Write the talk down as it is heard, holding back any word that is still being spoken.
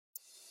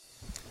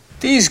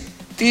These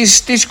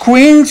these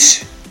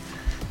queens,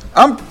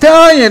 I'm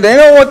telling you, they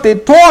know what they're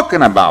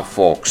talking about,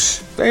 folks.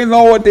 They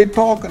know what they're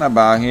talking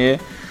about here.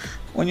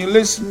 When you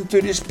listen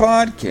to this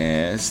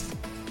podcast,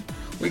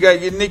 we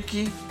got your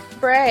Nikki.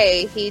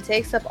 Bray, he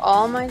takes up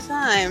all my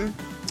time.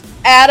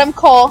 Adam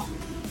Cole,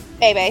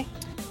 baby.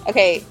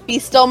 Okay, be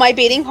still my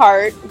beating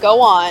heart.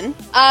 Go on.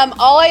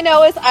 All I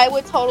know is I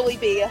would totally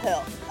be a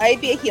heel. I'd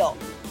be a heel.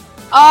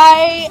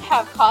 I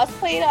have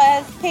cosplayed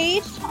as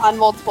Paige on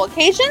multiple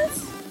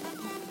occasions.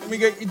 Let me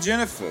get you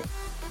Jennifer.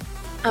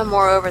 I'm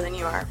more over than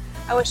you are.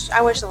 I wish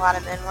a lot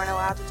of men weren't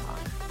allowed to talk.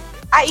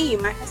 I.e.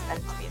 my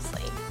husband,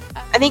 obviously.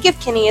 I think if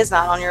Kenny is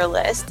not on your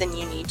list, then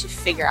you need to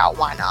figure out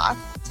why not.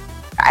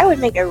 I would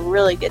make a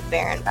really good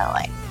Baron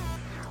Ballet.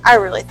 I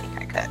really think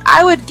I could.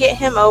 I would get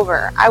him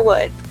over. I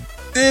would.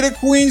 They're the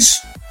queens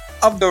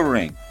of the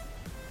ring.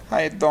 How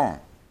you doing?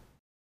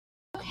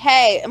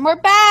 Okay, and we're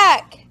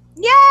back.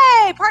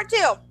 Yay! Part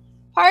 2.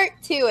 Part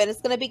 2, and it's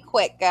going to be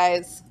quick,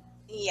 guys.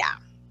 Yeah.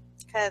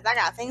 Because I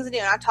got things to do,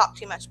 and I talk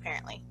too much,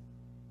 apparently.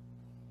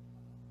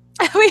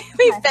 we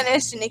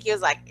finished, and Nikki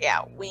was like,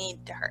 yeah, we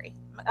need to hurry.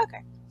 I'm like,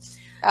 okay.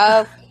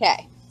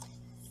 Okay.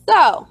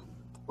 So,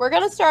 we're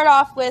going to start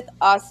off with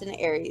Austin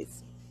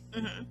Aries.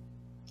 Mm-hmm.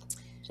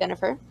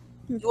 Jennifer?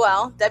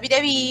 Well,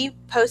 WWE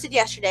posted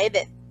yesterday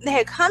that they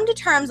had come to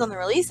terms on the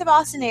release of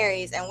Austin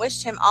Aries and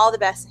wished him all the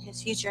best in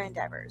his future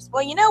endeavors.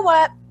 Well, you know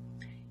what?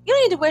 You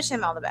don't need to wish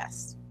him all the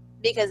best.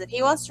 Because if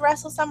he wants to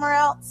wrestle somewhere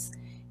else,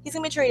 he's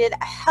going to be treated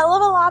a hell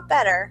of a lot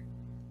better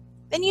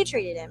than you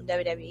treated him,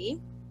 WWE.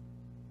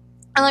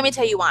 And let me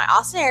tell you why.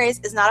 Austin Aries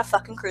is not a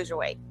fucking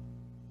cruiserweight.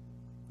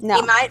 No.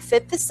 He might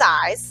fit the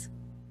size,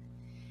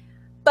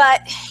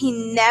 but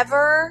he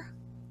never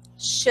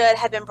should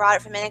have been brought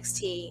up from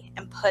NXT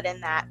and put in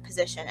that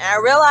position. And I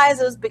realize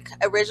it was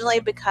originally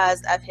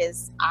because of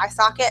his eye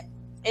socket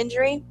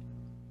injury,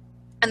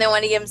 and they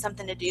wanted to give him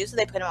something to do, so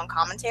they put him on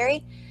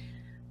commentary.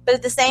 But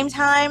at the same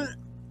time,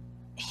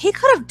 he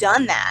could have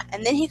done that,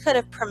 and then he could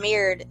have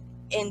premiered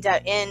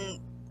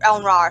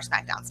on Raw or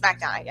SmackDown.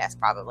 SmackDown, I guess,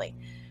 probably.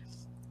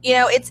 You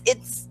know,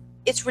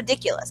 it's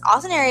ridiculous.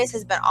 Austin Aries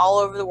has been all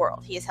over the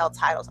world. He has held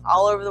titles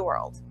all over the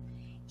world.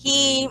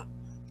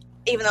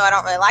 Even though I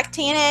don't really like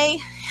TNA,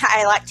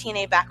 I liked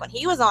TNA back when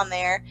he was on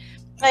there.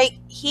 Like,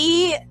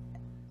 he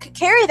could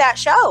carry that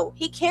show.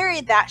 He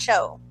carried that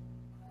show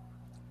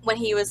when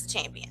he was the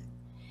champion.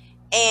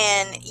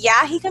 And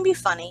yeah, he can be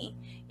funny.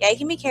 Yeah, he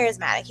can be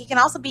charismatic. He can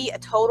also be a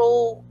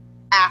total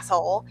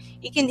asshole.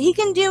 He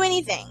can do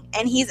anything.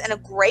 And he's a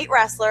great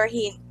wrestler.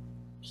 He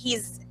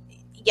has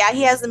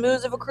the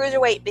moves of a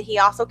cruiserweight, but he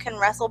also can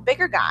wrestle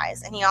bigger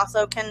guys. And he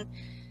also can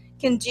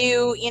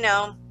do,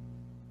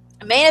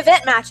 main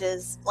event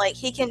matches. Like,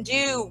 he can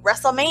do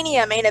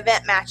WrestleMania main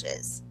event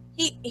matches.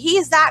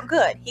 He's that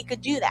good. He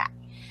could do that.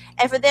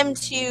 And for them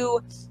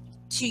to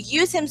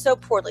use him so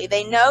poorly,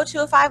 they know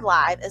 205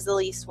 Live is the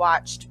least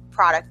watched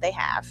product they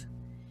have.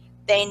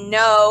 They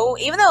know,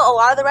 even though a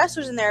lot of the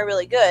wrestlers in there are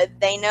really good,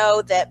 they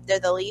know that they're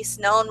the least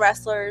known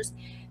wrestlers.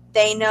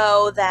 They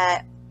know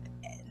that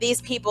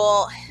these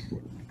people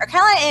are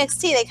kind of like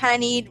NXT. They kind of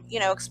need,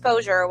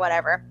 exposure or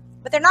whatever.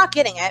 But they're not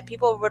getting it.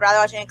 People would rather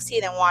watch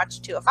NXT than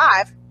watch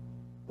 205.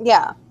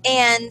 Yeah.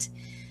 And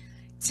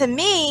to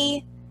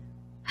me,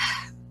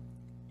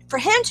 for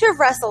him to have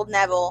wrestled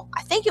Neville,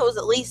 I think it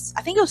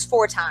was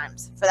 4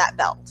 times for that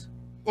belt.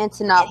 And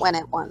to not win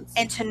it once.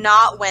 And to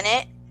not win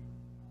it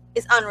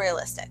is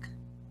unrealistic.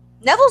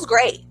 Neville's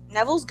great.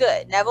 Neville's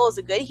good. Neville is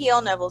a good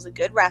heel. Neville's a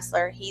good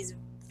wrestler. He's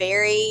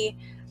very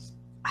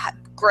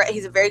great.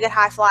 He's a very good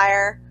high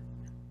flyer.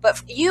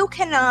 But you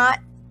cannot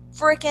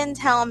freaking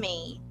tell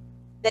me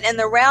that in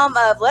the realm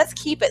of let's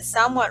keep it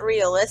somewhat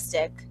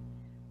realistic,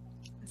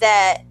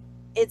 that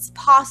it's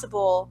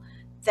possible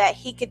that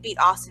he could beat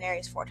Austin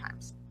Aries 4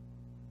 times.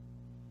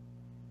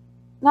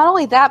 Not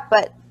only that,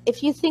 but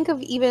if you think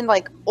of even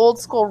like old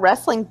school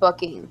wrestling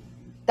booking,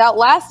 that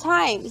last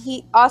time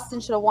Austin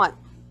should have won.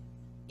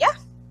 Yeah.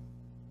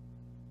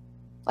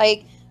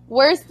 Like,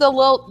 where's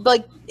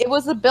the it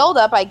was a build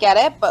up, I get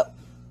it, but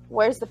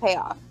where's the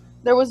payoff?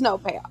 There was no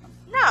payoff.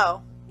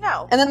 No.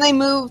 And then they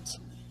moved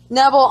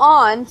Neville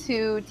on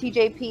to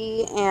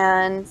TJP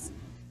and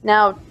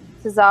now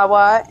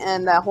Tozawa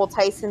and the whole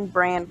Tyson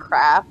brand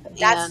crap.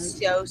 That's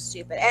so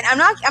stupid. And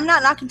I'm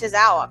not knocking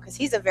Tozawa because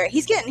he's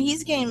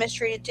getting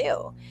mistreated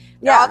too.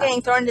 They're all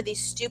getting thrown into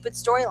these stupid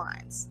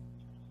storylines.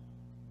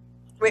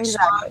 Rich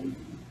Swann.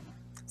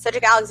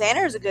 Cedric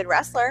Alexander is a good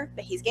wrestler,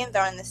 but he's getting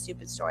thrown in this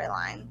stupid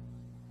storyline.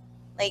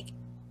 Like,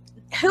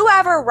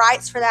 whoever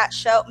writes for that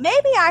show,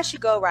 maybe I should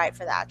go write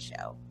for that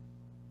show.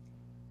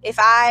 If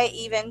I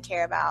even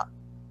care about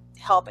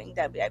helping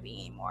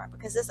WWE anymore,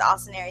 because this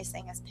Austin Aries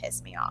thing has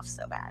pissed me off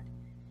so bad.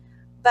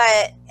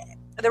 But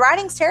the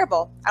writing's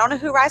terrible. I don't know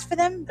who writes for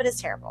them, but it's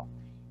terrible.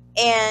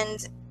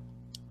 And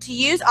to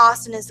use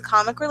Austin as the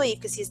comic relief,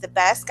 because he's the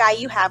best guy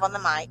you have on the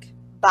mic,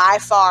 by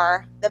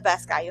far the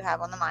best guy you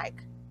have on the mic.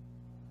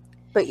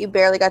 But you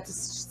barely got to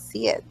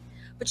see it.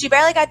 But you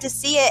barely got to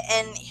see it,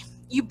 and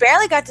you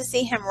barely got to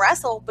see him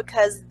wrestle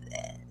because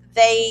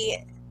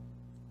they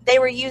They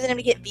were using him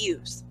to get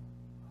views,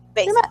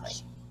 Pretty basically.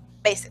 much.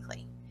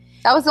 Basically.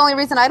 That was the only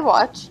reason I'd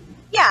watch.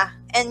 Yeah,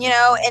 and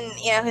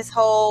his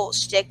whole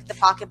shtick, the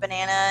pocket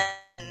banana,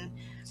 and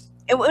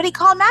when he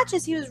called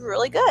matches, he was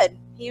really good.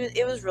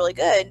 It was really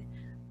good.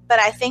 But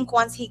I think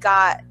once he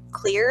got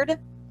cleared,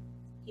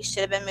 he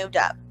should have been moved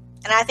up.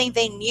 And I think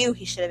they knew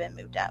he should have been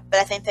moved up. But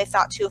I think they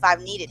thought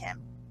 205 needed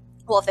him.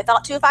 Well, if they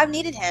thought 205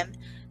 needed him,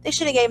 they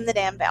should have gave him the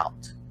damn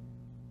belt.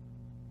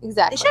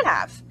 Exactly. They should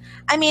have.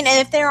 I mean, and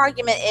if their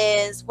argument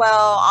is,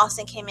 well,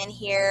 Austin came in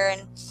here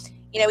and,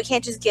 we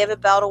can't just give a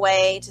belt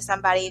away to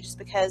somebody just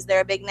because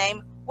they're a big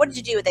name. What did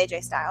you do with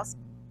AJ Styles?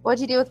 What'd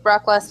you do with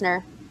Brock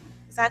Lesnar?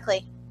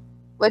 Exactly.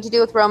 What'd you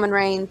do with Roman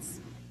Reigns?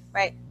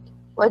 Right.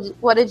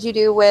 What did you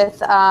do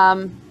with,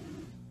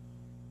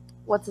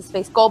 what's his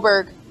face,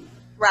 Goldberg?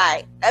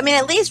 Right. I mean,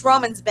 at least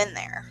Roman's been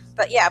there.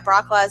 But yeah,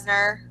 Brock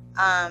Lesnar,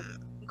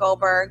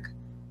 Goldberg.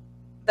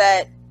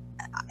 But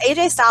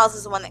AJ Styles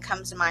is the one that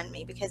comes to mind to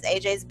me because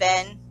AJ's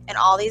been in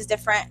all these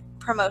different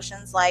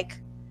promotions like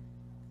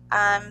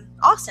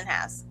Austin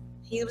has.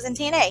 He was in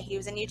TNA. He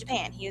was in New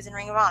Japan. He was in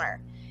Ring of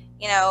Honor.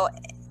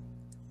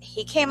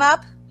 He came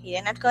up. He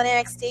didn't have to go to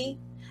NXT.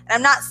 And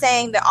I'm not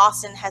saying that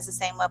Austin has the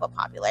same level of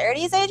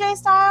popularity as AJ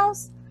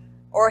Styles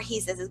or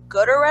he's as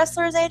good a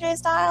wrestler as AJ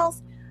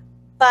Styles,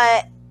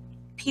 but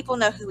people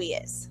know who he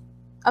is.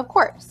 Of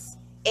course.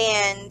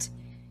 And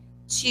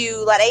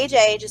to let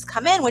AJ just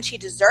come in, which he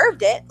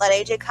deserved it, let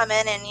AJ come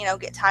in and,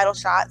 get title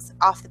shots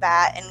off the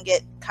bat and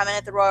come in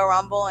at the Royal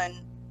Rumble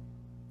and,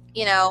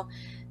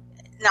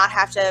 not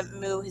have to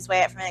move his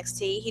way up from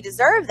NXT. He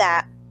deserved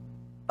that.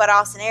 But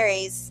Austin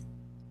Aries,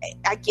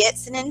 I get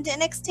sent into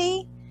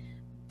NXT,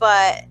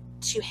 but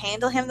to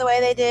handle him the way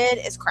they did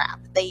is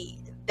crap.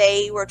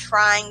 They were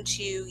trying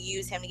to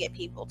use him to get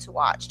people to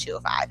watch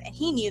 205, and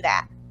he knew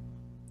that.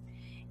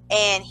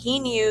 And he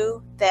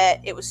knew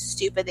that it was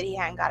stupid that he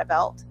hadn't got a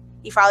belt.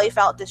 He probably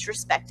felt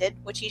disrespected,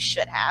 which he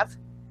should have,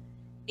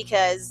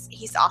 because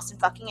he's Austin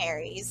fucking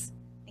Aries.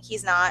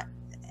 He's not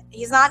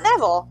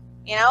Neville,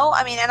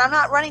 I mean, and I'm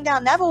not running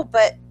down Neville,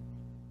 but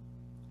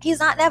he's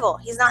not Neville.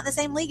 He's not in the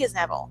same league as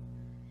Neville.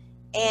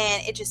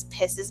 And it just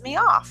pisses me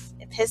off.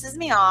 It pisses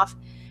me off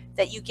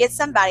that you get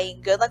somebody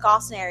good like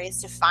Austin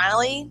Aries to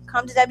finally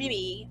come to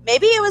WWE.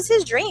 Maybe it was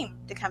his dream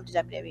to come to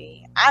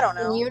WWE. I don't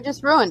know. And you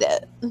just ruined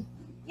it.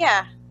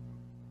 Yeah.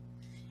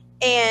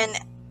 And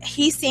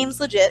he seems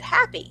legit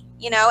happy,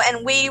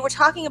 and we were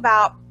talking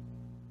about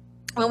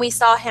when we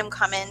saw him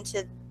come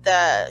into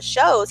the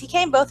shows. He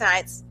came both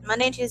nights,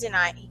 Monday and Tuesday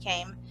night he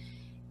came,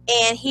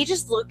 and he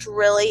just looked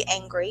really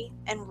angry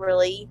and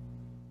really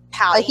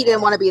pouty. Like he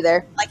didn't want to be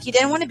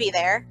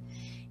there.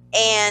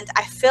 And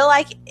I feel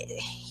like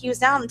he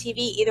was not on the TV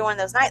either one of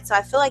those nights, so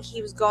I feel like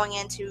he was going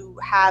in to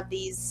have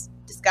these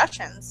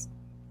discussions,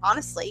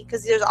 honestly,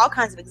 because there's all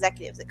kinds of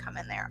executives that come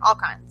in there, all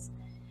kinds.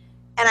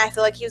 And I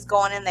feel like he was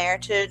going in there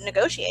to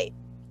negotiate,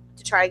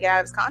 to try to get out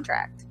of his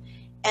contract.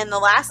 And the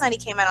last night he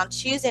came out on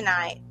Tuesday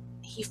night,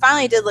 he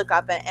finally did look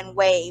up and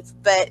wave.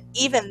 But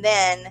even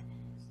then,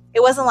 it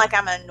wasn't like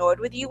I'm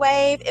annoyed with you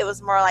wave. It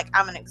was more like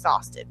I'm an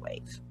exhausted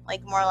wave.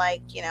 Like more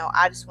like,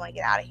 I just want to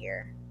get out of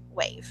here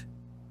wave.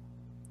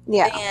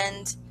 Yeah.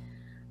 And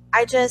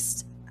I'm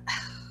just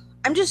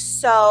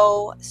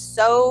so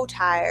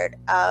tired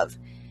of,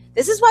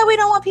 this is why we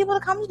don't want people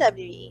to come to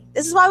WWE.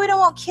 This is why we don't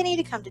want Kenny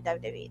to come to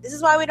WWE. This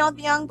is why we don't want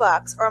the Young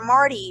Bucks or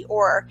Marty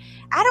or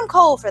Adam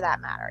Cole for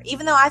that matter.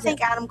 Even though I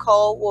think Adam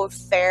Cole will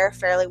fare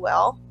fairly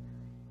well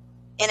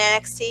in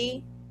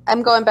NXT.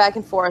 I'm going back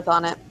and forth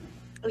on it.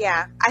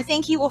 Yeah. I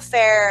think he will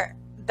fare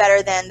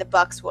better than the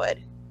Bucks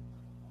would.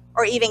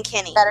 Or even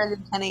Kenny. Better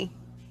than Kenny.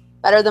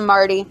 Better than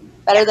Marty.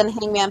 Better than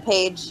Hangman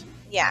Page.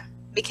 Yeah.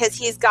 Because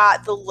he's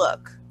got the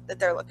look that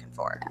they're looking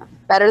for. Yeah.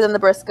 Better than the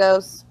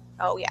Briscoes.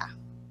 Oh, yeah.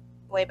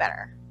 Way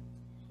better.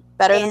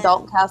 Better than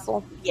Dalton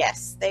Castle.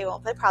 Yes, they will.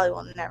 They probably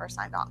will never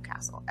sign Dalton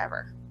Castle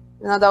ever.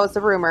 No, that was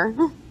the rumor.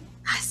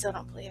 I still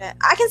don't believe it.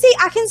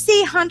 I can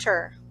see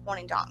Hunter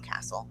wanting Dalton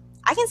Castle.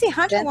 I can see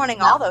Hunter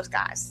wanting all those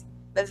guys.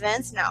 But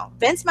Vince, no.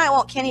 Vince might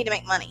want Kenny to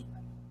make money.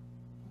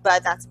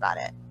 But that's about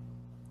it.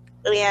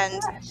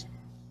 And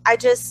I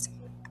just...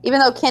 Even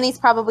though Kenny's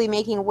probably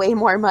making way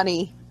more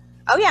money.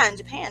 Oh, yeah, in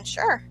Japan,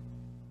 sure.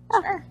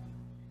 Sure.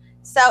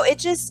 So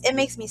it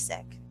makes me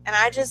sick. And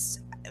I just...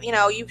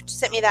 you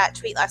sent me that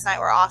tweet last night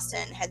where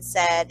Austin had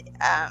said,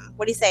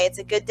 what do you say? It's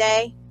a good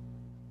day?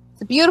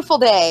 It's a beautiful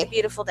day. It's a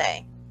beautiful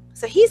day.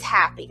 So he's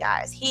happy,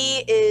 guys. He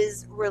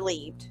is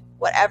relieved.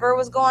 Whatever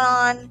was going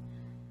on,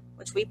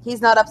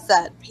 he's not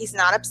upset. He's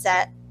not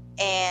upset.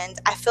 And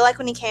I feel like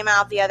when he came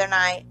out the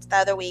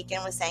other week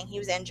and was saying he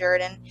was injured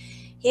and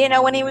he didn't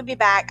know when he would be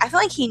back, I feel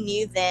like he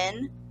knew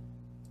then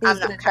I'm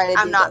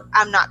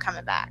not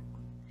coming back.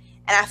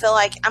 And I feel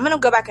like I'm going to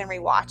go back and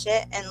rewatch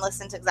it and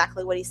listen to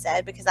exactly what he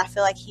said because I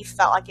feel like he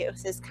felt like it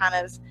was his kind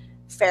of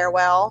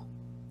farewell.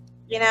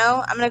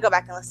 I'm going to go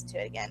back and listen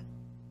to it again.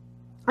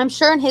 I'm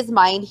sure in his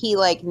mind he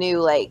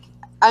knew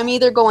I'm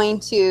either going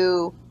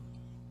to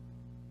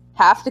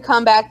have to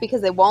come back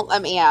because they won't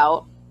let me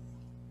out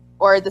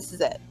or this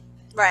is it.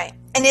 Right.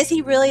 And is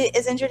he really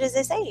as injured as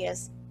they say he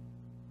is?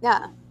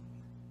 Yeah.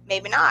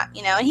 Maybe not,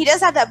 you know. And he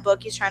does have that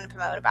book he's trying to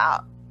promote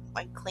about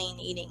like clean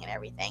eating and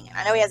everything. And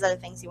I know he has other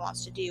things he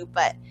wants to do,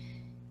 but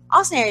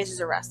Austin Aries is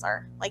a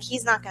wrestler. Like,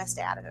 he's not going to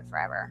stay out of it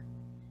forever.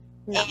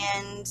 No.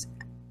 And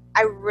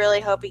I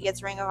really hope he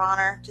gets Ring of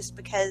Honor, just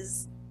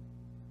because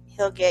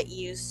he'll get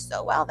used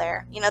so well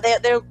there. You know,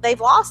 they've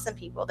lost some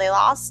people. They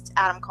lost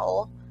Adam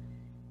Cole,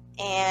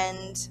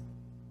 and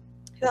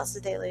who else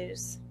did they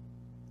lose?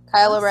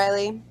 Kyle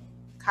O'Reilly.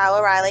 Kyle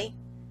O'Reilly.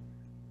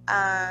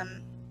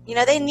 You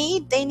know, they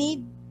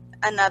need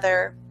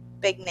another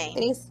big name.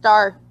 Any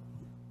star.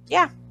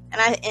 Yeah,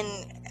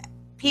 and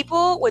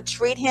people would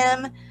treat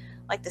him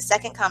like the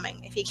second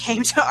coming if he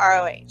came to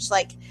ROH.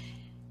 Like,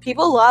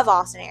 people love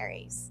Austin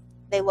Aries.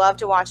 They love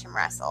to watch him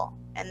wrestle,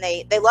 and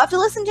they love to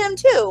listen to him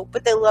too,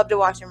 but they love to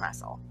watch him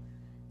wrestle.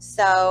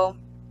 So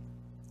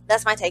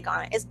that's my take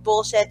on it. It's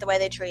bullshit the way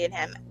they treated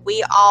him.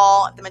 We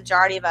all, the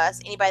majority of us,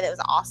 anybody that was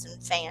an Austin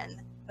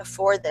fan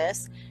before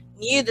this,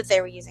 knew that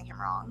they were using him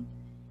wrong.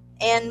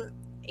 And,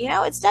 you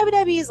know, it's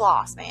WWE's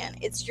loss, man.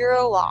 It's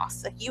your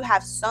loss. Like, you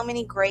have so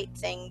many great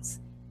things,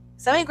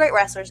 so many great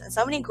wrestlers, and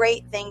so many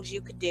great things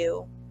you could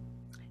do,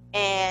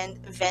 and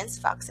Vince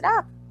fucks it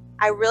up.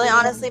 I really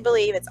honestly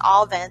believe it's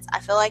all Vince. I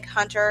feel like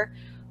Hunter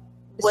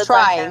He's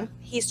trying.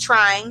 He's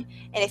trying,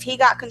 and if he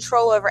got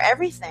control over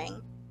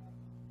everything,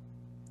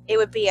 it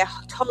would be a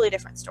totally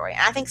different story.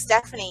 And I think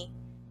Stephanie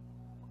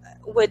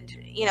would,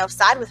 you know,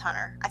 side with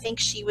Hunter. I think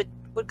she would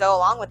go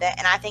along with it,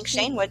 and I think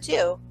Shane would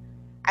too.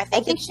 I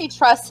think she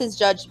trusts his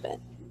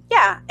judgment.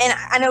 Yeah, and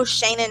I know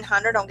Shane and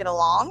Hunter don't get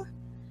along,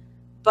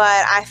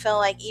 but I feel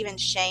like even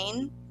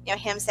Shane, you know,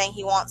 him saying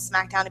he wants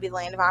SmackDown to be the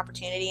land of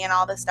opportunity and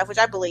all this stuff, which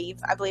I believe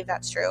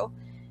that's true.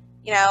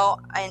 You know,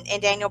 and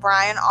Daniel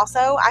Bryan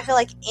also, I feel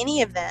like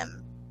any of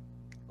them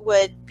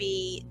would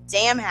be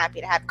damn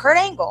happy to have Kurt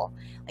Angle.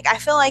 Like, I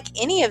feel like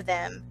any of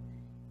them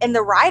and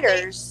the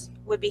writers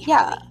would be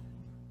happy. Yeah.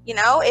 You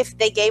know, if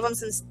they gave them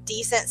some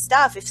decent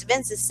stuff. If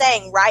Vince is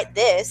saying, write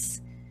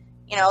this,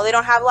 you know, they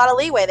don't have a lot of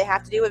leeway. They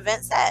have to do what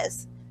Vince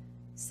says.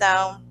 So,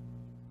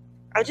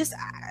 I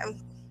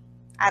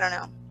don't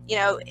know. You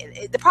know,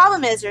 the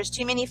problem is there's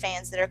too many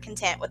fans that are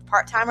content with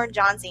part-timer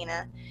John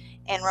Cena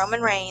and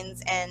Roman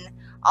Reigns and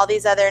all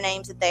these other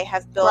names that they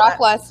have built up.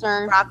 Brock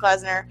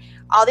Lesnar.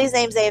 All these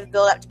names they have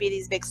built up to be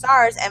these big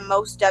stars, and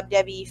most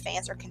WWE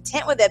fans are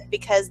content with it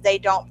because they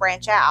don't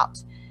branch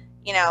out.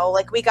 You know,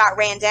 like, we got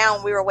ran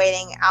down. We were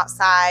waiting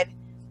outside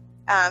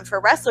for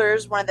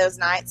wrestlers one of those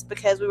nights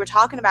because we were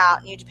talking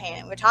about New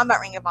Japan. We were talking about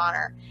Ring of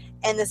Honor.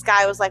 And this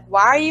guy was like,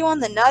 why are you on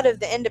the nut of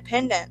the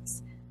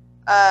independents?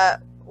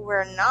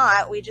 We're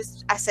not.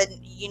 I said,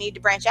 you need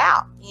to branch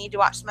out. You need to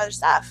watch some other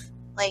stuff.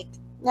 Like,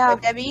 Yeah.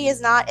 WWE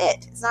is not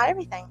it. It's not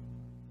everything.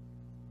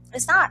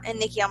 It's not. And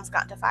Nikki almost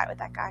got into a fight with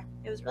that guy.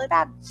 It was really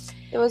bad.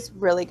 It was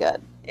really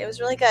good. It was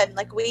really good.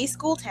 Like, we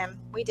schooled him.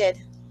 We did.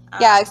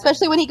 Yeah,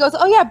 especially when he goes,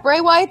 oh yeah,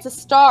 Bray Wyatt's a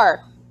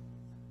star.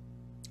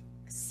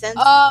 Since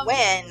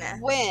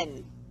when?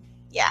 When?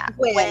 Yeah.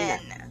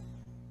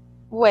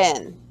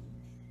 When?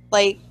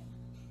 Like,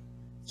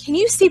 can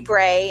you see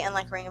Bray in,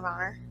 like, Ring of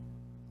Honor?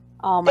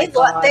 oh my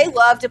god. They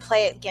love to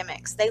play at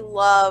gimmicks. They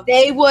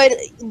would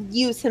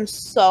use him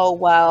so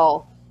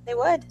well. They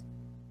would.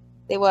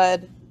 They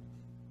would.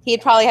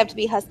 He'd probably have to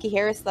be Husky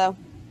Harris, though.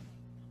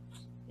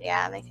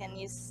 Yeah, they can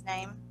use his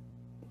name.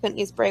 They couldn't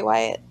use Bray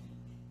Wyatt.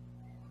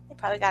 They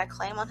probably got a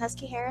claim on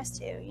Husky Harris,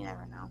 too. You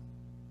never know.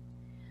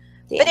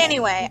 Damn But it.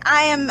 anyway,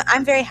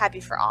 I'm very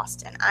happy for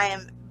Austin. I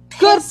am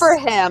pissed. Good for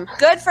him.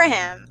 Good for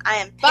him. I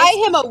am pissed.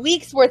 Buy him a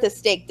week's worth of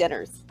steak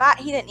dinners. But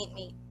he didn't eat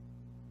meat.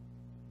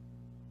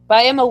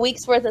 Buy him a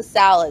week's worth of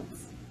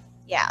salads.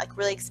 Yeah, like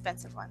really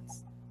expensive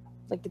ones.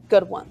 Like the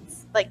good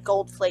ones. Like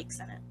gold flakes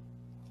in it.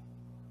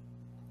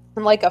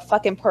 And like a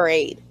fucking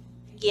parade.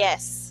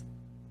 Yes.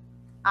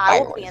 I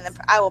will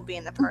be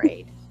in the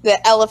parade.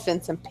 The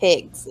elephants and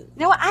pigs. You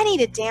know what? I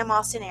need a damn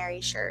Austin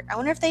Aries shirt. I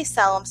wonder if they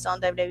sell them still on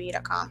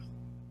WWE.com.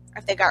 Or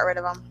if they got rid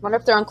of them. Wonder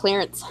if they're on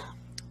clearance.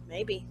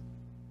 Maybe.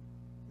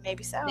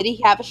 Maybe so. Did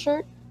he have a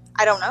shirt?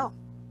 I don't know.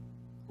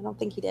 I don't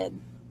think he did.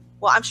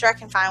 Well, I'm sure I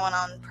can find one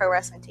on Pro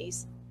Wrestling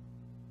Tees.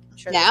 I'm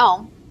sure.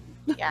 Now.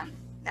 Yeah,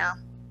 now.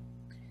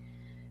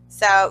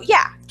 So,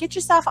 yeah. Get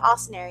yourself an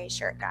Austin Aries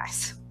shirt,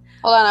 guys.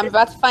 Hold on, I'm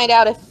about to find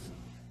out if...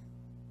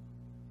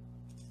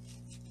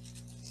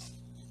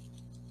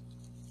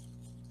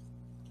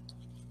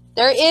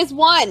 There is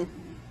one.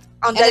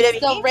 On And WWE? it's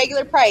still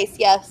regular price,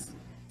 yes.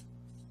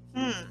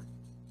 Hmm.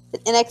 The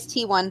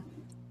NXT one.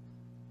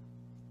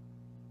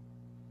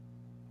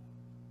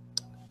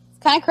 It's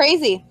kind of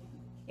crazy.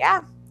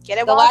 Yeah. Get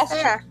it The while it's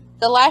last- there.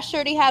 The last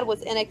shirt he had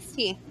was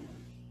NXT.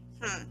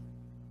 Hmm.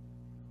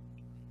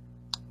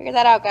 Figure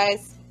that out,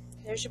 guys.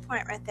 There's your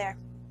point right there.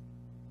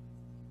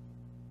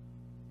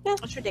 Yeah,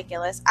 it's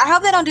ridiculous. I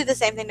hope they don't do the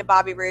same thing to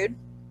Bobby Roode,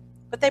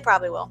 but they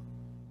probably will.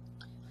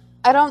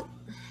 I don't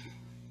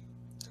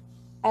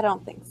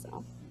think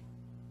so.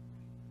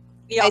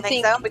 You don't I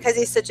think think- so? Because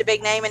he's such a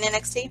big name in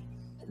NXT?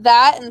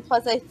 That, and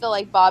plus I feel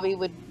like Bobby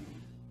would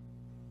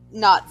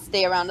not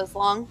stay around as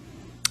long.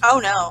 Oh,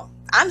 no.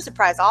 I'm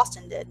surprised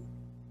Austin did.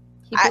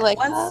 He'd be like,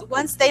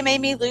 once they made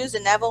me lose to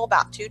Neville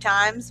about 2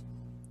 times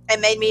and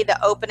made me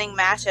the opening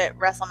match at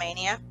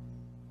WrestleMania.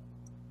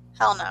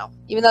 Hell no.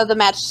 Even though the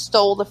match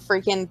stole the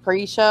freaking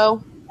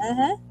pre-show.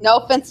 No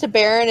offense to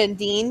Baron and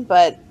Dean,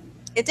 but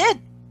it did.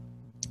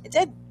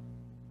 It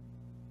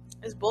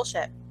was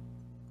bullshit.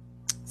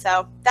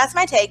 So that's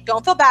my take.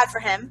 Don't feel bad for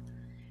him.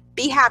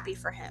 Be happy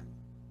for him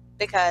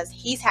because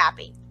he's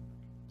happy.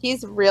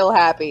 He's real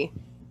happy.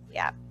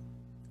 Yeah.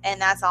 And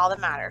that's all that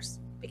matters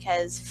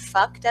because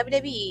fuck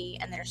WWE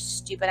and their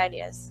stupid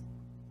ideas.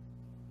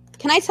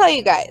 Can I tell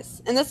you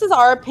guys, and this is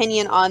our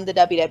opinion on the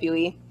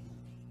WWE,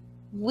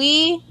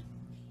 we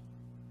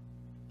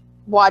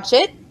watch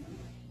it,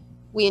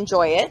 we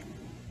enjoy it,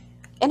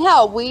 and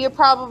hell, we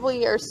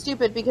probably are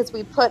stupid because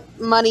we put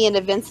money into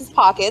Vince's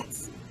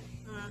pockets.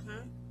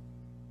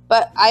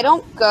 But I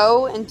don't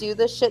go and do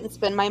this shit and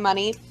spend my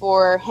money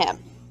for him.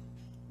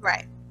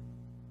 Right.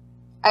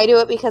 I do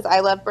it because I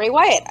love Bray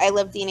Wyatt. I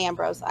love Dean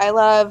Ambrose. I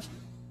love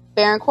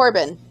Baron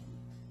Corbin.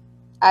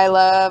 I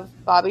love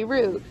Bobby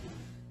Roode.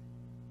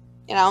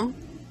 You know?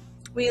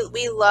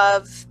 We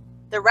love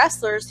the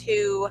wrestlers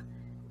who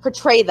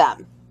portray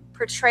them.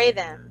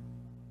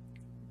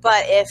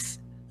 But if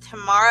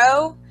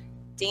tomorrow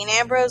Dean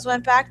Ambrose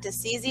went back to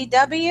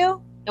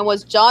CZW and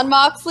was Jon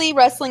Moxley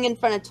wrestling in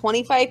front of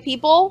 25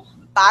 people,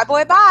 bye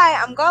boy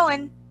bye, I'm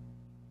going.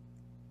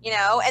 You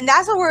know, and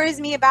that's what worries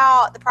me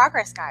about the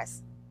Progress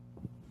guys.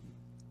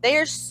 They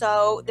are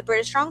the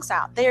British Strong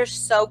Style. They are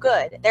so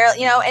good. They're,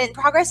 you know, and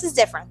Progress is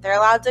different. They're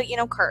allowed to, you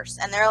know, curse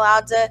and they're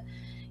allowed to,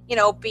 you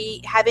know,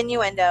 have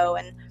innuendo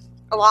and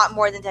a lot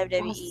more than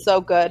WWE. Oh,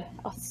 so good.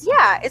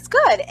 Yeah, it's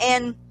good.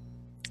 And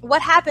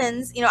what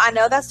happens, you know, I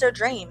know that's their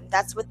dream.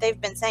 That's what they've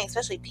been saying,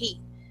 especially Pete.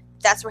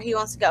 That's where he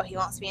wants to go. He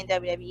wants to be in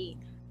WWE.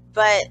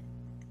 But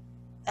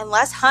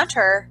unless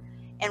Hunter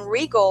and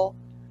Regal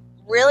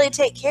really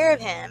take care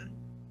of him,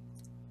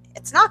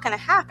 it's not going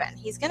to happen.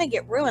 He's going to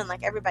get ruined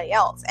like everybody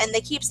else. And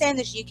they keep saying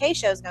this UK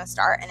show is going to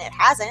start, and it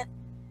hasn't.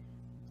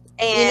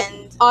 And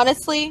you know,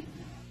 honestly,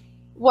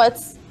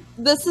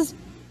 this is,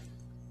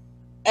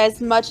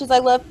 as much as I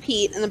love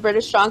Pete and the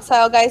British Strong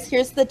Style guys,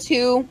 here's the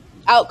 2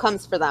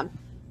 outcomes for them.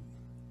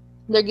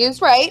 They're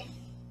used right.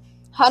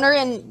 Hunter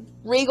and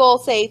Regal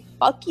say,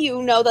 fuck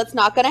you, no, that's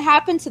not going to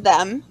happen to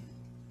them.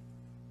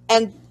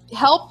 And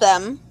help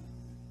them.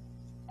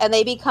 And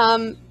they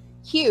become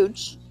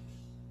huge.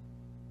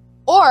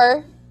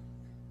 Or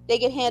they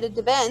get handed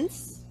to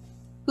Vince,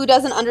 who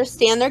doesn't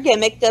understand their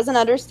gimmick, doesn't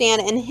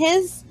understand. And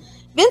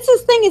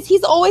Vince's thing is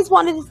he's always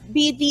wanted to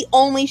be the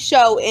only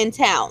show in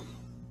town.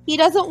 He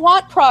doesn't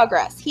want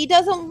Progress. He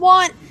doesn't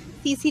want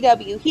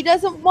CCW. He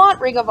doesn't want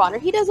Ring of Honor.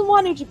 He doesn't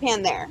want New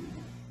Japan there.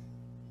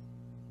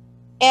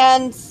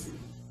 And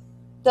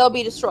they'll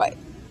be destroyed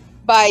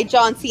by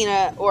John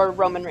Cena or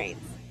Roman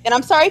Reigns. And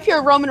I'm sorry if you're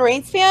a Roman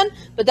Reigns fan,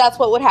 but that's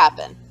what would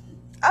happen.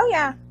 Oh,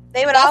 yeah.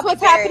 They would that's all be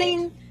what's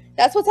happening.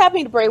 That's what's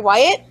happening to Bray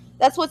Wyatt.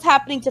 That's what's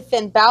happening to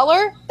Finn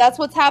Balor. That's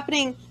what's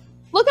happening.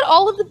 Look at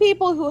all of the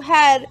people who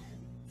had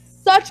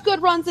such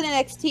good runs in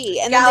NXT.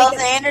 And Gallows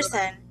and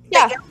Anderson.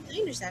 Yeah. Gallows and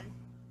Anderson.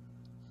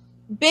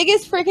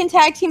 Biggest freaking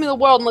tag team in the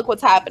world, and look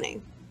what's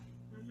happening.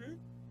 Mm-hmm.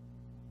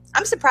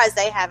 I'm surprised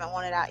they haven't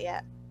won it out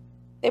yet.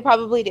 They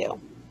probably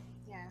do.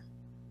 Yeah.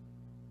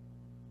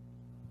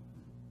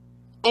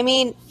 I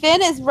mean,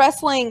 Finn is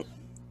wrestling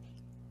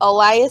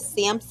Elias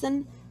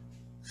Sampson.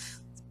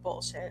 It's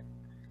bullshit.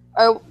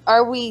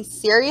 Are we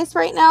serious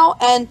right now?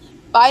 And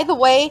by the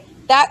way,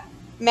 that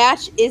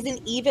match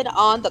isn't even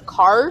on the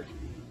card.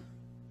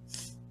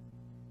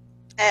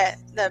 At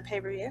the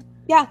pay-per-view?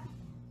 Yeah.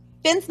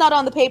 Finn's not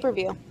on the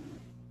pay-per-view.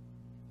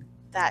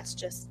 That's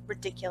just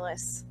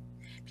ridiculous.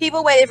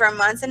 People waited for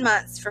months and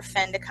months for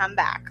Finn to come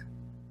back.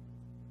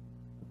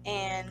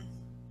 And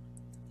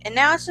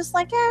now it's just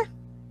like,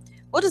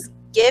 we'll just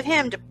give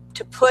him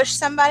to push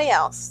somebody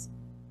else.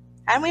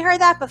 Haven't we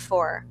heard that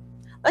before?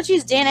 Let's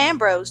use Dan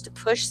Ambrose to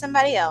push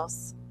somebody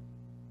else.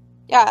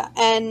 Yeah,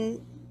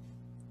 and,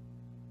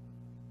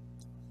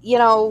 you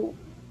know,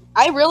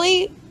 I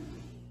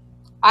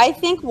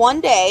think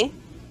one day,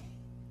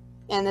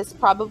 and this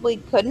probably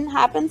couldn't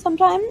happen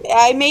sometime,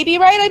 I may be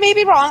right, I may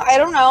be wrong, I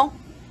don't know,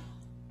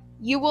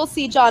 you will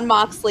see Jon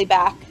Moxley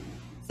back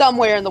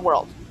somewhere in the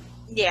world.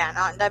 Yeah,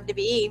 not in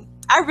WWE.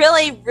 I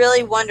really,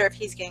 really wonder if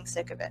he's getting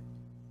sick of it.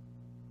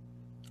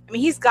 I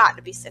mean, he's got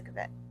to be sick of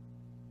it.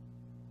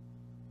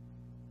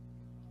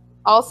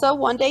 Also,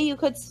 one day you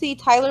could see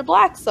Tyler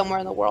Black somewhere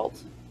in the world.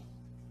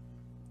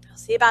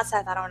 See about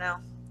Seth, I don't know.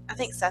 I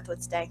think Seth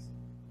would stay.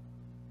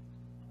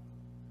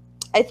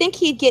 I think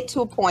he'd get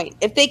to a point.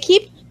 If they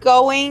keep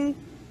going,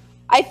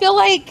 I feel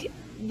like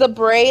the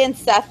Bray and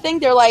Seth thing,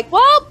 they're like,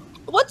 well,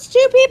 what's 2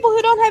 people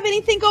who don't have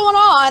anything going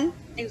on?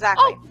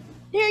 Exactly. Oh,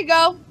 here you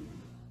go.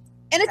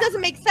 And it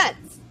doesn't make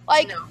sense.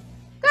 Like, no.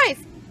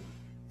 Guys,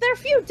 their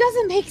feud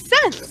doesn't make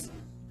sense.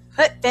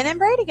 Put Finn and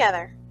Bray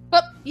together.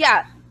 But,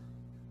 yeah.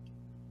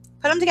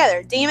 Put them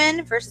together.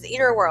 Demon versus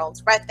Eater of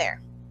Worlds. Right there.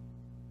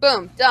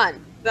 Boom.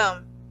 Done.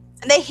 Boom.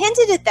 And they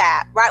hinted at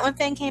that. Right when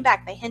Finn came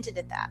back, they hinted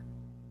at that.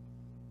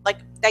 Like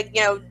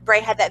Bray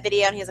had that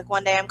video and he's like,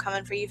 one day I'm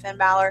coming for you, Finn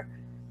Balor.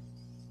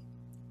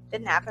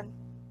 Didn't happen.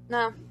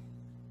 No.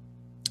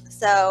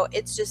 So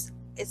it's just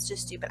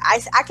stupid.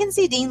 I can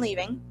see Dean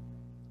leaving.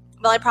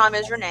 The only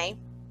problem is Renee.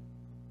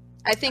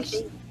 I think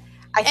think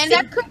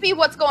that could be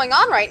what's going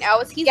on right now,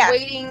 is he's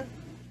waiting.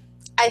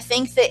 I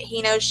think that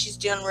he knows she's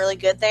doing really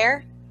good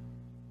there,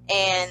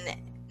 and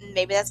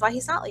maybe that's why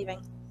he's not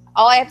leaving.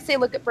 All I have to say,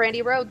 look at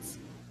Brandy Rhodes.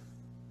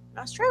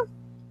 That's true.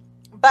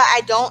 But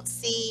I don't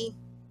see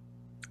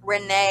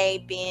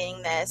Renee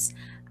being this,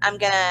 I'm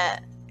going to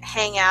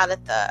hang out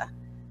at the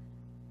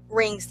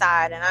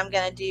ringside and I'm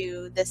going to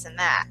do this and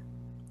that.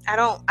 I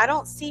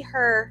don't see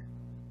her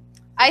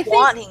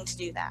wanting to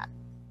do that.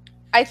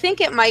 I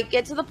think it might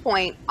get to the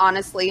point,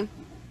 honestly, and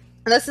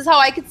this is how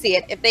I could see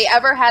it, if they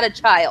ever had a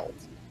child.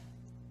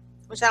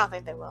 Which I don't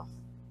think they will.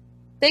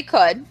 They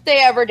could, if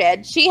they ever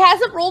did. She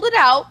hasn't ruled it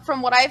out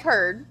from what I've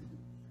heard.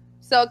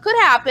 So it could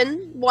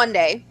happen one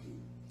day.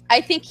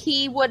 I think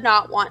he would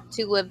not want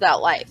to live that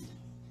life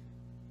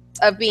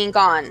of being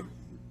gone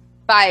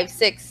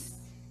 5-6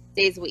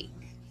 days a week.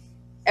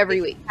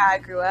 Every week. How I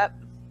grew up.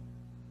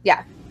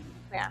 Yeah.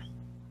 Yeah.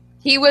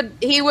 He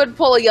would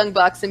pull a Young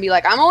Bucks and be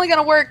like, I'm only going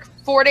to work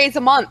 4 days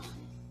a month.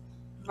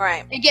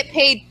 Right. And get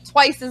paid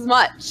twice as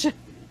much.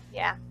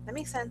 Yeah, that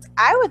makes sense.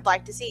 I would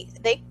like to see.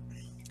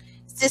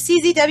 Does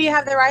CZW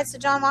have the rights to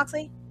Jon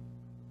Moxley?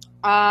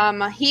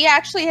 He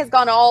actually has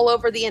gone all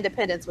over the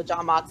independents with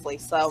Jon Moxley,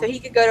 so he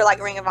could go to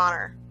like Ring of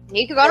Honor.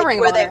 He could go to Ring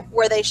of Honor,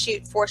 where they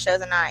shoot 4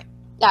 shows a night.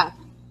 Yeah,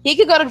 he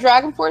could go to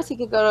Dragon Force. He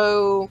could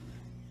go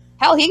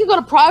to he could go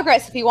to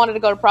Progress if he wanted to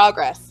go to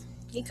Progress.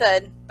 He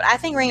could, but I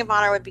think Ring of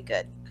Honor would be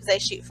good because they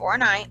shoot 4 a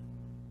night.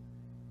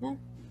 Yeah,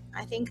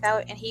 I think that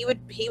would, and he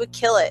would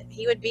kill it.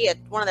 He would be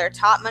one of their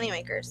top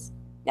moneymakers.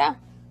 Yeah,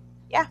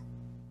 yeah.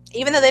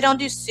 Even though they don't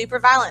do super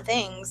violent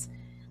things,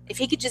 if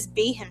he could just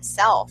be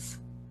himself.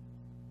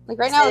 Like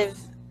right now,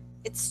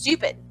 it's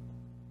stupid.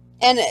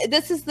 And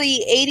this is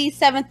the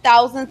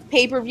 87,000th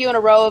pay-per-view in a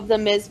row of The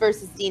Miz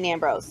versus Dean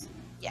Ambrose.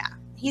 Yeah,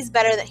 he's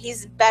better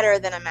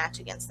than a match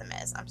against The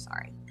Miz. I'm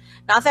sorry,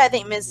 not that I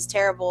think Miz is a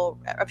terrible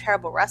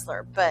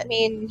wrestler, but I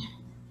mean,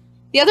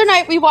 the other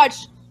night we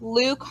watched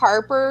Luke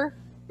Harper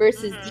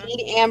versus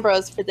Dean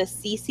Ambrose for the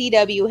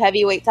CCW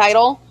heavyweight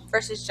title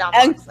versus Jon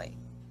Moxley.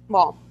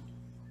 Well,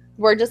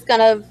 we're just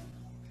gonna.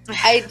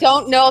 I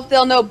don't know if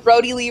they'll know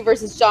Brody Lee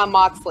versus Jon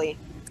Moxley.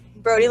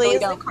 Brody Lee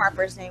is Luke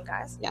Harper's name,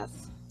 guys. Yes.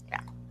 Yeah.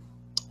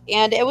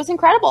 And it was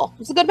incredible. It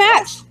was a good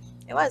match.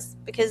 It was,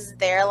 because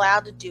they're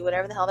allowed to do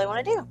whatever the hell they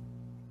want to do.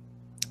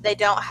 They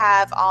don't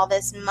have all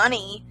this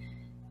money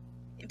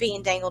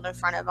being dangled in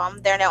front of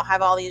them. They don't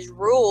have all these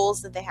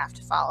rules that they have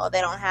to follow.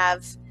 They don't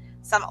have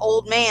some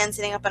old man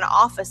sitting up in an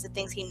office that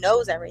thinks he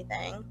knows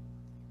everything.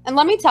 And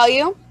let me tell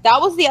you,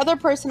 that was the other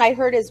person I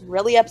heard is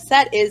really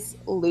upset is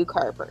Luke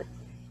Harper.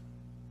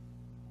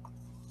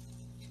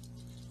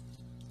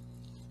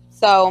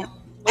 So,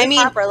 Luke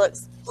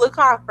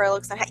Harper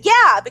looks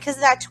yeah, because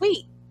of that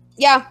tweet.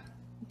 Yeah.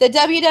 The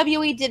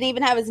WWE didn't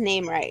even have his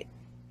name right.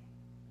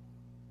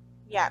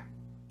 Yeah.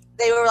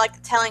 They were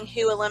like telling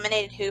who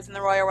eliminated who from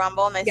the Royal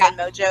Rumble, and they said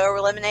Mojo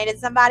eliminated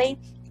somebody.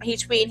 He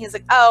tweeted, and he's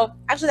like, oh,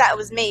 actually that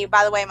was me.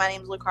 By the way, my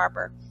name's Luke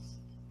Harper.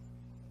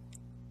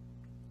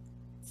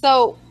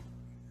 So,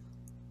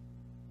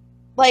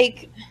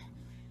 like,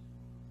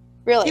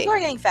 really? People are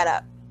getting fed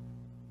up.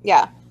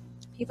 Yeah.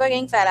 People are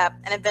getting fed up,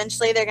 and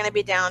eventually they're going to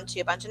be down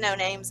to a bunch of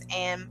no-names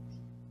and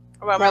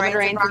Roman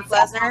Reigns and Brock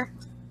Lesnar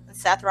and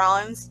Seth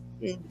Rollins.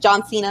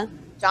 John Cena.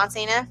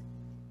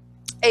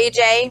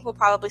 AJ will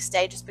probably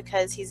stay just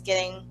because he's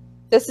getting...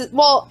 and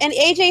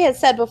AJ has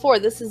said before,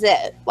 this is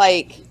it.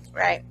 Like...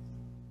 Right.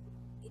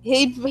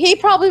 He'd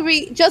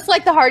probably, just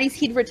like the Hardys,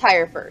 he'd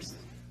retire first.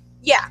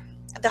 Yeah.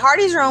 The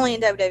Hardys are only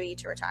in WWE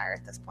to retire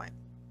at this point.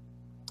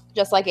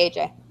 Just like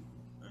AJ.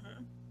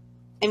 Mm-hmm.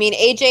 I mean,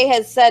 AJ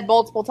has said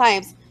multiple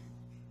times,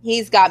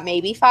 he's got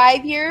maybe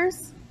 5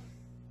 years.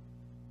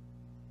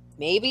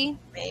 Maybe.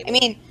 I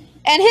mean,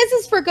 and his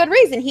is for good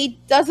reason. He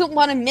doesn't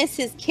want to miss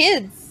his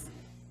kids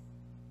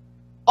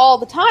all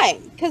the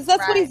time. Because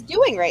that's what he's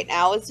doing right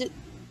now. And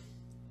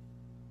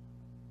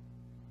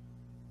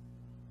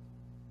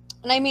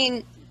I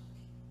mean,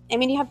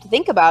 you have to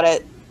think about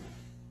it.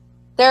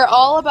 They're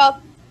all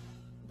about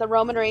the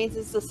Roman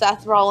Reigns, the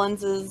Seth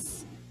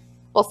Rollins.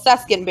 Well,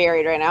 Seth's getting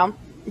buried right now.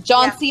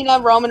 John Cena,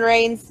 Roman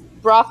Reigns,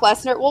 Brock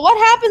Lesnar. Well, what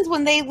happens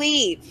when they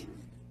leave?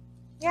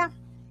 Yeah.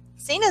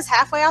 Cena's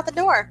halfway out the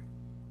door.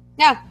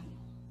 Yeah.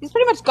 He's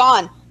pretty much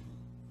gone.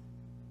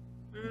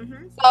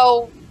 Mm-hmm.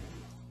 So,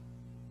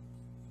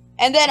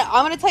 and then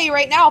I'm going to tell you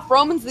right now, if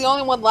Roman's the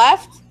only one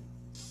left,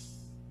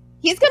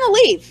 he's going to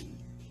leave.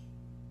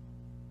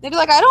 They'd be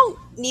like, I don't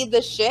need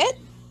this shit.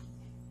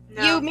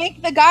 No. You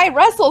make the guy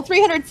wrestle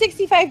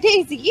 365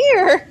 days a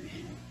year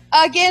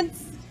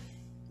against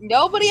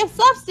nobody of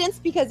substance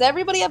because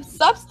everybody of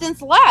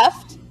substance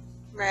left.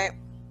 Right.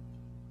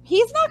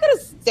 He's not going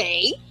to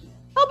stay.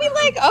 He'll be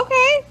like,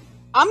 okay,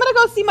 I'm going to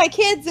go see my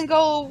kids and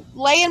go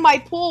lay in my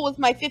pool with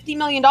my $50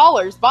 million.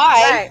 Bye.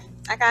 Right.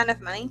 I got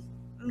enough money.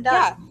 I'm done.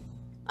 Yeah.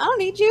 I don't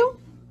need you.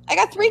 I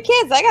got 3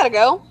 kids. I gotta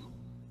go.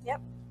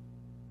 Yep.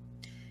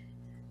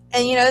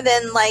 And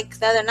then like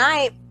the other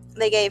night,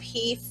 they gave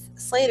Heath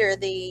Slater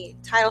the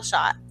title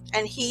shot,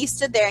 and he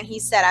stood there and he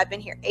said, "I've been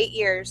here 8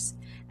 years,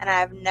 and I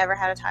have never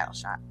had a title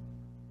shot,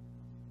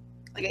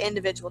 like an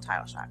individual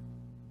title shot."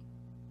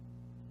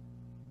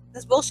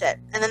 That's bullshit.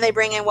 And then they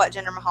bring in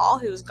Jinder Mahal,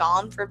 who's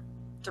gone for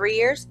 3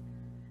 years,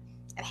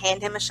 and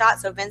hand him a shot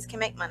so Vince can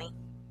make money.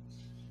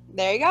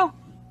 There you go.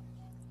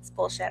 It's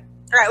bullshit.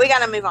 All right, we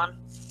gotta move on.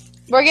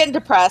 We're getting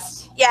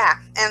depressed. Yeah,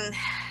 and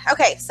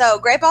okay, so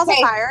Great Balls of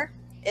Fire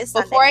is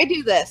Sunday. Before I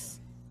do this,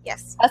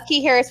 yes,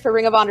 Husky Harris for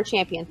Ring of Honor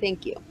champion.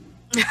 Thank you.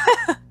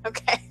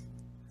 Okay.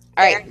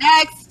 All right,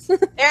 next. Fair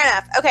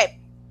enough. Okay,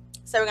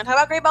 so we're gonna talk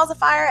about Great Balls of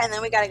Fire, and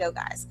then we gotta go,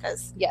 guys,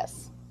 because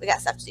Yes. we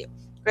got stuff to do.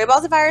 Great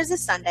Balls of Fire is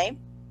this Sunday.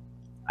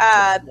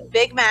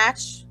 Big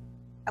match,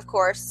 of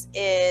course,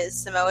 is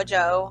Samoa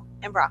Joe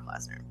and Brock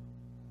Lesnar.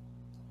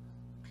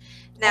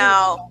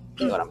 Now, I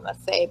don't know what I'm gonna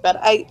say,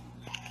 but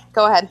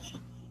go ahead.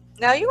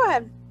 no, you go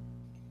ahead.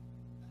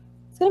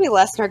 It's gonna be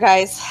Lesnar,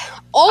 guys.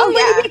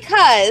 Only yeah.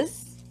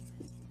 because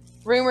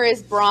rumor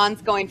is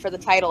Braun's going for the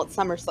title at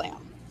SummerSlam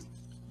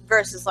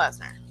Versus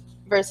Lesnar.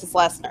 versus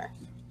Lesnar,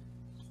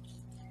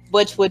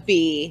 which would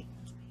be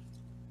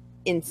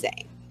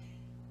insane.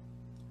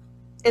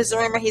 Is the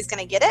rumor he's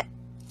gonna get it?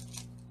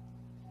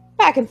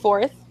 Back and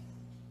forth.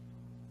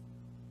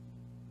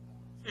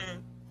 Hmm.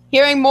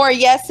 Hearing more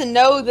yes and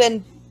no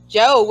than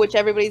Joe, which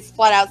everybody's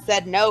flat out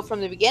said no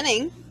from the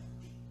beginning.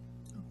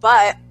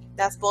 But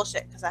that's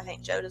bullshit, because I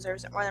think Joe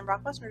deserves it more than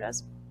Brock Lesnar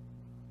does.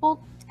 Well,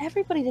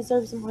 everybody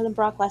deserves it more than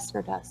Brock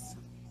Lesnar does.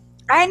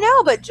 I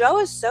know, but Joe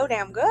is so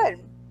damn good.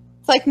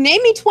 It's like,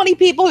 name me 20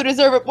 people who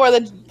deserve it more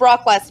than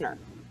Brock Lesnar.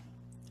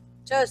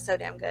 Joe is so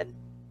damn good.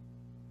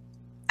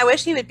 I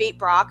wish he would beat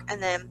Brock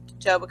and then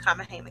Joe become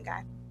a Heyman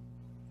guy.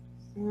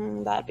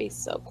 That'd be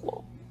so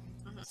cool.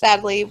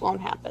 Sadly, it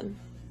won't happen.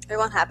 It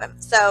won't happen.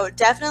 So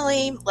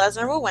definitely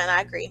Lesnar will win.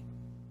 I agree.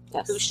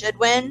 Yes. Who should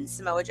win?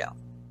 Samoa Joe.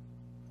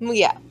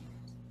 Yeah.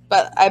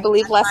 But I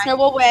believe That's Lesnar fine.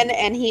 will win,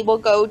 and he will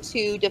go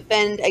to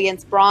defend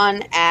against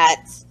Braun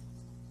at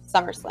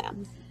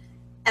SummerSlam.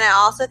 And I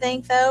also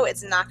think, though,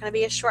 it's not going to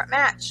be a short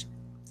match.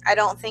 I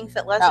don't think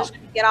that Lesnar's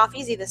going to get off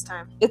easy this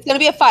time. It's going to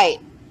be a fight.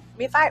 It'll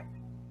be a fight.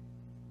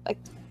 Like,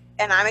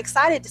 and I'm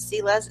excited to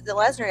see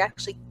Lesnar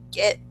actually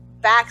get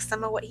back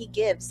some of what he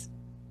gives.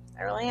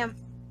 I really am.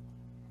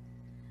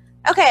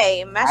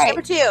 Okay, match All right.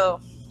 number 2.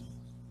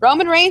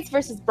 Roman Reigns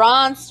versus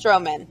Braun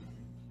Strowman.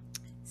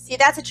 See,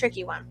 that's a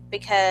tricky one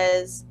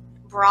because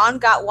Braun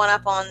got one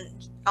up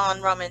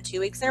on Roman 2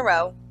 weeks in a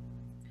row,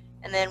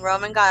 and then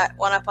Roman got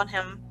one up on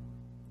him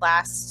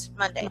last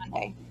Monday.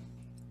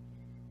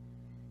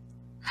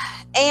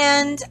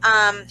 And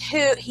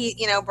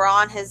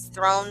Braun has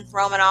thrown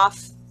Roman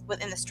off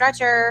within the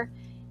stretcher.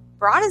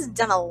 Braun has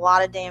done a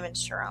lot of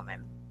damage to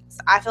Roman,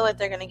 so I feel like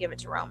they're going to give it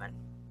to Roman.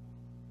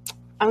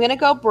 I'm going to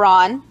go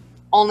Braun,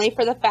 only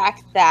for the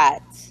fact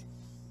that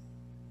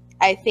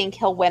I think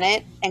he'll win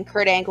it, and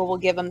Kurt Angle will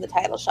give him the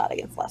title shot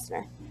against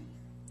Lesnar.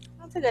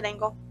 That's a good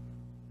angle.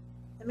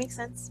 That makes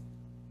sense.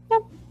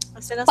 Yep.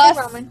 I'm still going to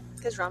say Roman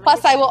because Roman.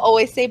 Plus, I will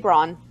always say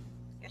Braun.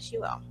 Yes,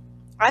 you will.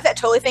 I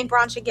totally think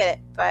Braun should get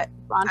it, but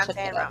Braun I'm should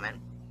saying get it.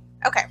 Roman.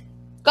 Okay.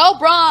 Go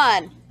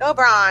Braun! Go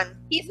Braun.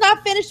 He's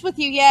not finished with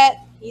you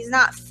yet. He's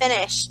not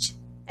finished.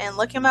 And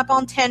look him up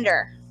on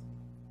Tinder.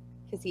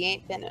 Because he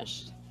ain't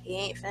finished. He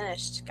ain't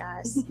finished,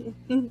 guys.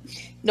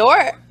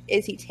 Nor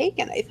is he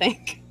taken, I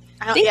think.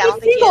 I don't Think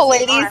think he's single, he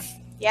is anymore. ladies.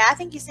 Yeah, I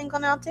think he's single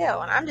now too.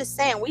 And I'm just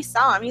saying, we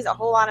saw him. He's a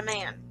whole lot of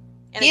man.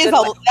 And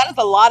That is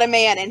a lot of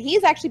man, and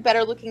he's actually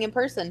better looking in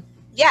person.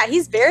 Yeah,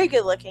 he's very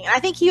good looking. And I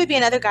think he would be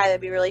another guy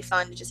that'd be really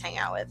fun to just hang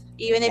out with.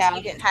 Even if Yeah.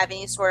 you didn't have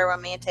any sort of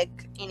romantic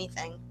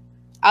anything.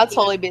 I'll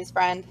totally be his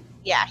friend.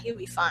 Yeah, he would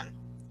be fun.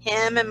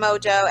 Him and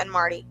Mojo and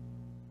Marty.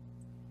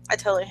 I'd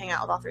totally hang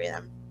out with all 3 of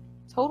them.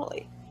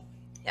 Totally.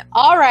 Yep.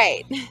 All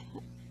right.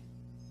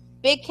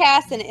 Big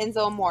Cass and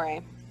Enzo Amore.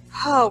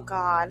 Oh,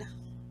 God.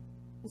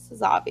 This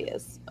is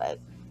obvious, but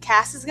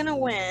Cass is going to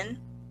win.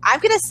 I'm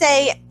going to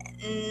say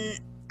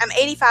I'm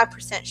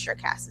 85% sure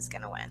Cass is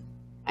going to win.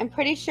 I'm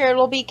pretty sure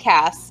it'll be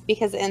Cass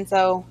because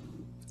Enzo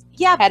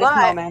Yeah, had his but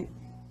moment.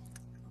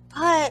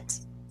 I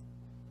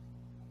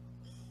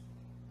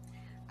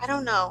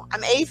don't know.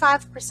 I'm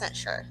 85%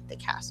 sure that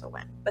Cass will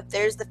win. But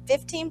there's the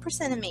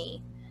 15% of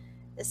me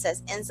that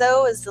says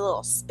Enzo is the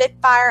little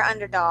Spitfire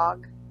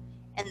underdog,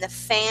 and the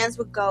fans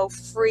would go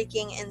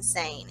freaking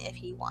insane if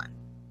he won.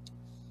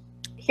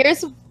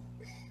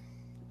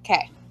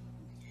 Okay.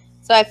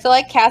 So I feel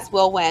like Cass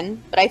will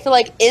win, but I feel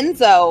like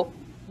Enzo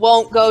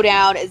won't go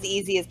down as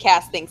easy as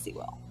Cass thinks he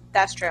will.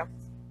 That's true.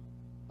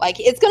 Like,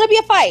 it's going to be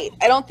a fight.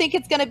 I don't think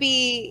it's going to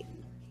be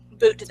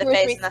Boot to the 2 or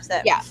face 3 and that's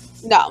it. Yeah.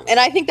 No. And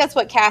I think that's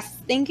what Cass is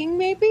thinking,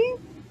 maybe.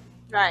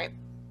 Right.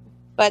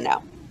 But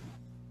no.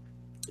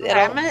 Okay,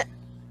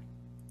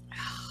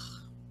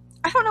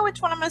 I don't know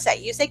which one I'm going to say.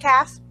 You say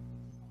Cass?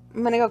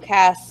 I'm going to go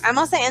Cass. I'm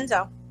going to say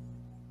Enzo.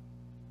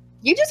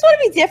 You just want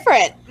to be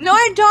different. No,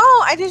 I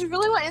don't. I just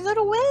really want Enzo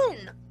to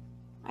win.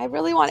 I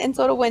really want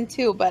Enzo to win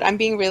too, but I'm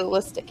being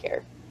realistic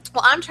here.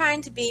 Well, I'm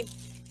trying to be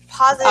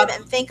positive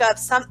and think of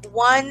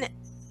one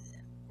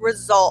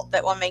result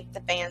that will make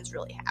the fans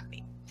really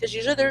happy. Because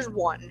usually there's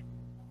one.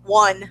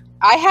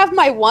 I have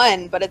my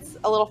one, but it's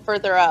a little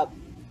further up.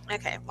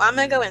 Okay, well, I'm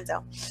going to go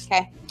Enzo.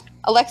 Okay.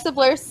 Alexa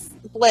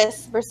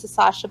Bliss versus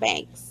Sasha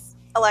Banks.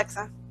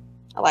 Alexa.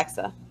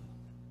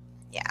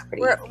 Yeah,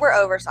 we're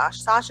over Sasha.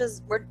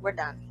 Sasha's, we're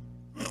done.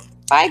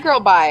 Bye, girl,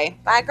 bye.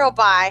 Bye, girl,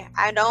 bye.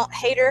 I don't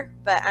hate her,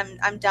 but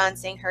I'm done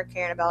seeing her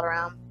carrying a belt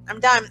around. I'm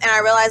done. And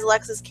I realize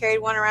Alexa's carried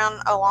one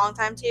around a long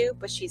time too,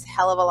 but she's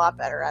hell of a lot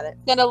better at it.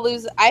 Gonna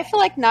lose. I feel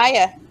like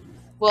Nia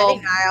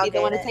will be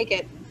the one to take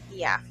it.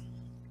 Yeah.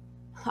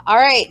 All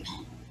right.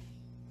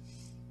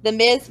 The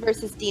Miz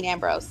versus Dean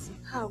Ambrose.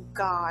 Oh,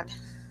 God.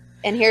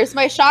 And here's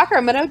my shocker.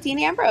 I'm gonna go Dean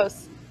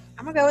Ambrose.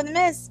 I'm gonna go with the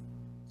Miz.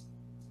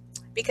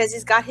 Because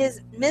he's got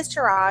his Miz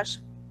Taraj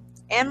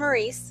and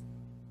Maurice.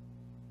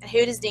 And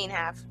who does Dean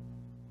have?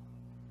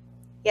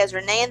 He has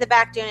Renee in the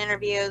back doing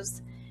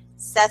interviews.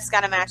 Seth's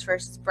got a match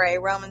versus Bray.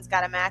 Roman's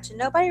got a match. And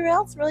nobody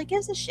else really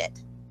gives a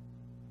shit.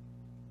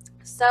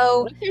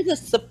 So. What if there's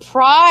a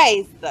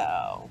surprise,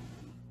 though?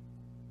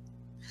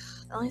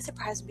 The only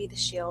surprise would be the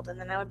Shield. And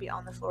then I would be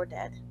on the floor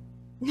dead.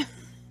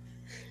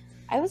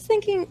 I'm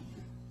thinking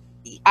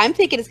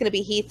it's going to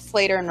be Heath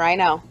Slater and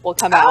Rhino will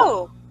come out.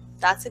 Oh,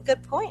 that's a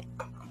good point.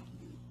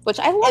 Which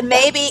I love.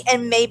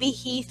 And maybe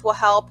Heath will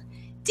help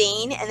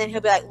Dean, and then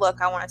he'll be like, "Look,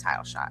 I want a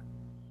title shot."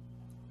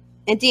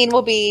 And Dean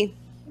will be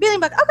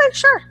like, "Okay,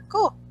 sure,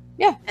 cool,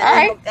 yeah, all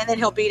right." And then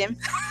he'll beat him.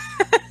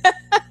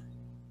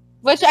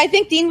 Which I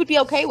think Dean would be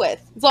okay with,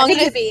 as long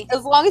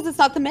as it's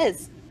not the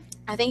Miz.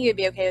 I think he would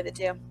be okay with it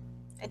too.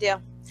 I do.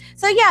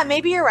 So yeah,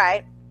 maybe you're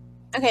right.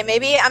 Okay,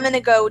 maybe I'm gonna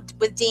go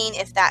with Dean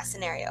if that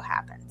scenario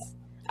happens.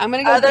 I'm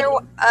gonna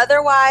go.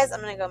 Otherwise, I'm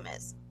gonna go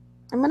Miz.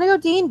 I'm gonna go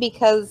Dean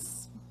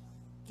because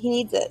he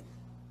needs it.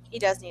 He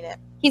does need it.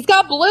 He's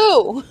got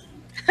blue.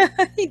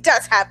 He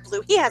does have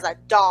blue. He has a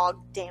dog.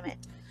 Damn it.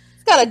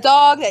 He's got a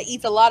dog that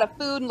eats a lot of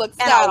food and looks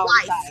sad all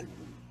the time.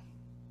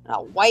 And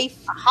a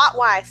wife. A hot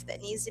wife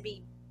that needs to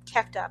be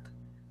kept up,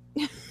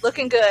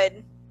 looking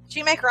good.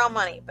 She make her own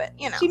money, but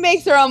she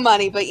makes her own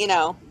money, but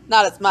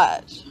not as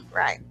much.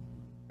 Right.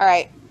 All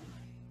right.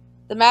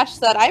 The match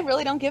that I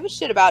really don't give a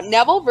shit about: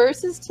 Neville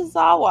versus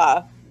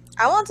Tozawa.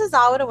 I want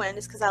Tozawa to win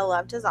just because I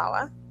love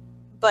Tozawa,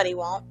 but he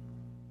won't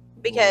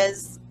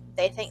because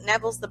they think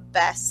Neville's the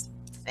best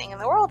thing in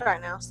the world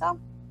right now. So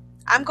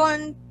I'm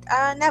going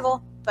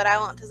Neville, but I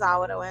want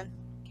Tozawa to win.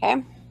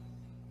 Okay.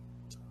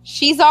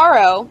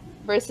 Cesaro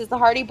versus the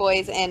Hardy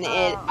Boys in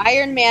an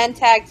Iron Man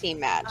tag team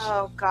match.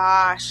 Oh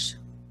gosh.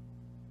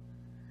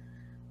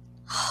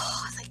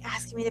 It's like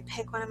asking me to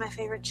pick one of my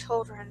favorite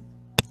children.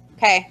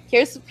 Okay,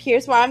 here's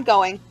where I'm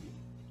going.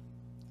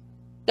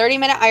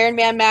 30-minute Iron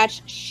Man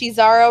match.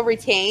 Cesaro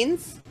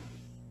retains,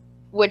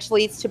 which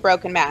leads to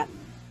Broken Matt.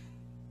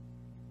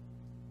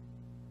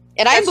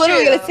 And I'm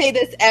literally going to say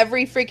this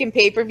every freaking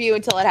pay-per-view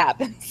until it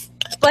happens.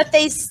 But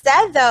they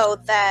said, though,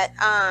 that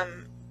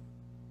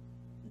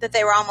that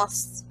they were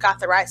almost got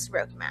the rights to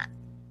Broken Matt.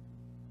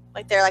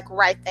 Like, they're, like,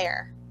 right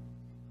there.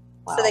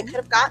 Wow. So they could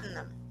have gotten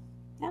them.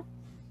 Yeah.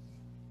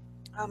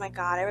 Oh, my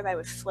God. Everybody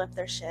would flip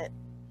their shit.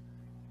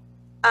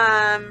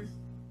 I'm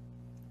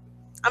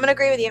going to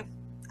agree with you.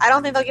 I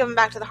don't think they'll give them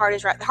back to the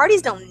Hardys. Right? The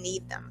Hardys don't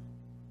need them.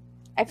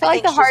 I feel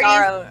like the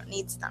Cesaro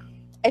needs them.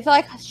 I feel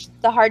like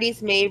the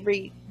Hardys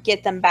may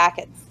get them back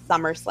at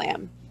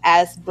SummerSlam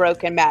as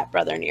Broken Matt,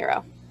 Brother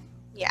Nero.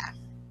 Yeah.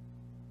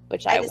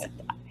 Which I would.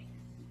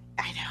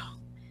 I know.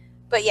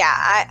 But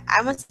yeah,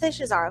 I'm going to say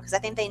Cesaro because I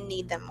think they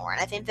need them more. And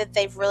I think that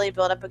they've really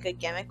built up a good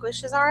gimmick with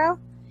Cesaro,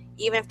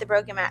 even if the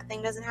Broken Matt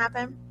thing doesn't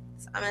happen.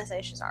 So I'm going to say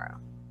Cesaro.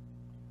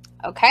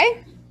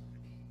 Okay.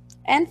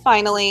 And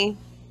finally,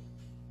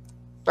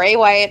 Bray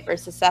Wyatt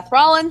versus Seth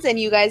Rollins, and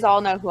you guys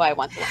all know who I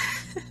want to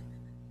win.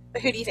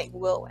 But who do you think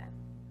will win?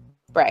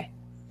 Bray.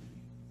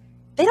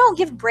 They don't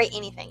give Bray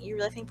anything. You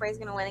really think Bray's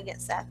going to win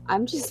against Seth?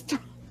 I'm just...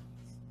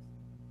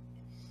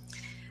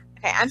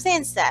 Okay, I'm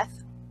saying Seth,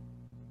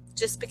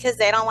 just because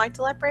they don't like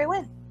to let Bray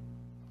win.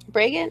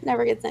 Bray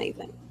never gets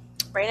anything.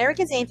 Bray never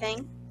gets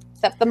anything.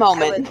 Except the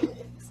moment.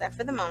 Except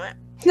for the moment.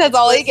 That's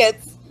all he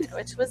gets.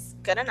 Which was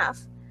good enough.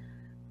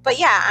 But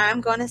yeah,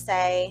 I'm going to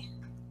say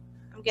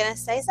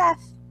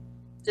Seth.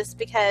 Just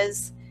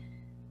because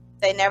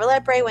they never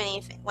let Bray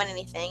win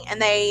anything.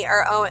 And they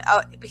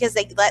are because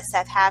they let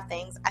Seth have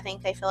things. I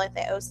think they feel like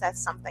they owe Seth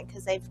something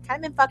because they've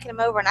kind of been fucking him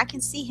over. And I can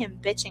see him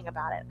bitching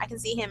about it. I can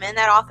see him in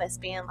that office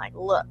being like,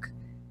 look.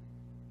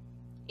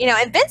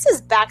 And Vince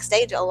is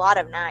backstage a lot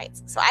of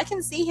nights. So I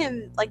can see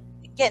him like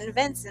getting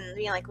Vince and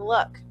being like,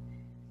 look,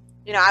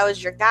 I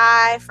was your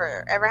guy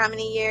for ever how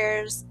many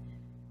years.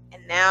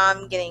 And now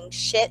I'm getting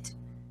shit.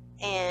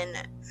 And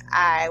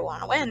I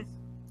want to win.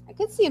 I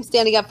could see him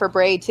standing up for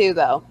Bray too,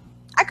 though.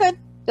 I could.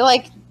 They're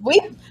like, we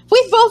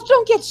both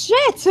don't get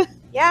shit.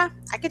 Yeah,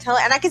 I could tell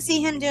it, and I could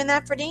see him doing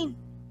that for Dean.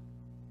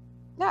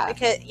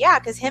 Yeah,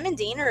 because him and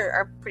Dean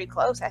are pretty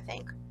close, I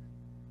think.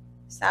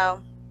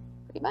 So,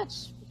 pretty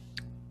much.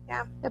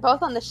 Yeah, they're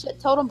both on the shit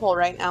totem pole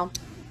right now.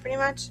 pretty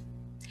much.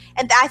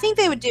 And I think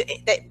they would do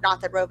it,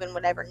 not that Roman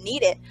would ever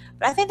need it,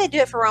 but I think they do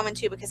it for Roman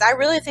too, because I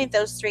really think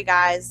those three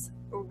guys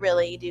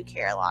really do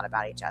care a lot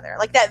about each other.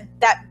 Like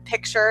that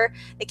picture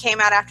that came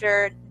out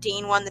after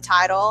Dean won the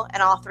title,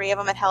 and all three of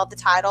them had held the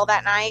title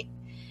that night,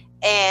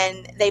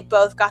 and they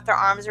both got their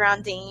arms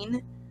around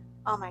Dean.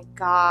 Oh my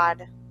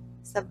God.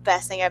 It's the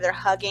best thing ever. They're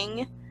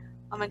hugging.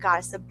 Oh my God,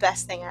 it's the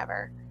best thing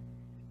ever.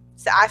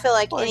 So I feel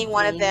like any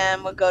one of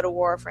them would go to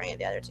war for any of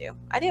the other two.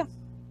 I do.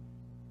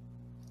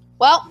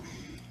 Well,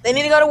 they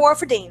need to go to war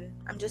for Dean.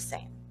 I'm just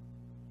saying.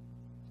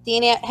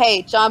 Dean,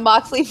 hey, Jon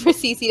Moxley for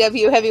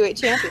CCW Heavyweight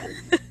Champion.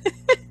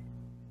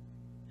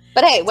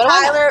 But hey, what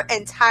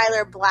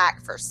Tyler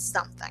Black for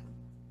something.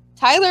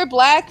 Tyler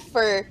Black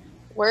for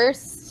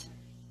worst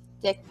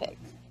dick pic.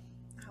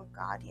 Oh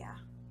God, yeah.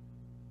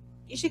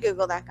 You should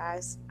Google that,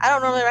 guys. I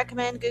don't normally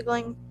recommend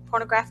Googling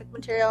pornographic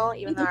material,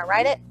 even though I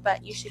write it,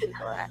 but you should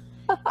Google that.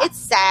 It's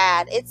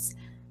sad. It's,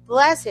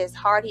 bless his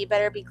heart, he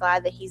better be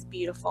glad that he's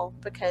beautiful,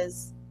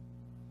 because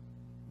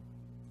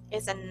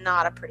it's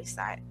not a pretty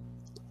sight.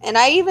 And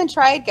I even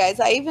tried, guys.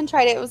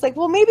 It was like,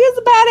 well, maybe it's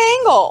a bad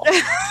angle.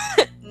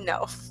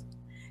 No.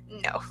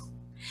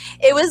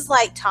 It was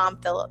like Tom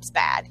Phillips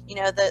bad. You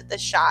know, the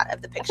shot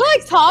of the picture.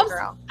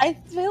 I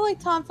feel like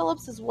Tom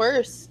Phillips is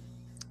worse.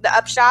 The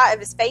upshot of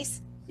his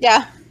face?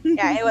 Yeah.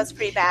 Yeah, it was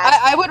pretty bad.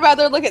 I would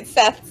rather look at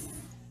Seth's.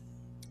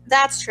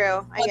 That's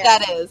true. I guess.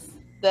 That is.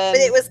 But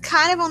it was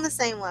kind of on the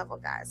same level,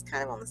 guys.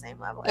 Kind of on the same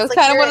level. It was like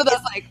kind of one of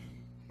those like...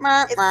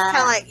 It's kind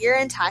of like, you're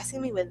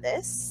enticing me with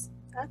this?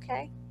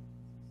 Okay.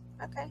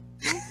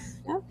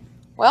 Yeah.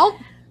 Well.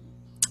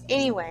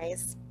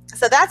 Anyways.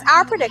 So that's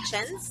our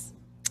predictions.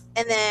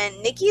 And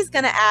then Nikki's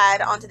going to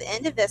add onto the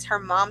end of this her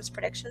mom's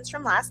predictions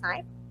from last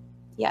night.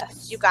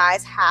 Yes. You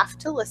guys have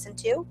to listen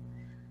to.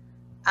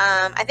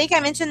 I think I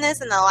mentioned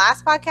this in the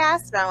last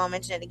podcast, but I won't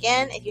mention it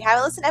again. If you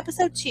haven't listened to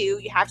episode 2,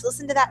 you have to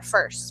listen to that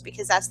first,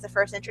 because that's the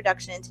first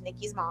introduction into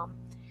Nikki's mom.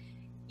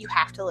 You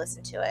have to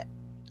listen to it.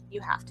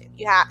 You have to.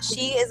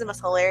 She is the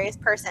most hilarious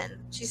person.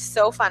 She's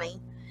so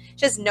funny.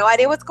 She has no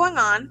idea what's going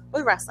on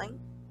with wrestling,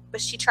 but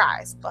she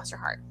tries. Bless her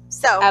heart.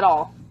 So at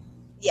all.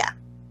 Yeah.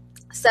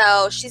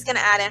 So she's going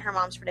to add in her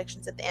mom's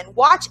predictions at the end.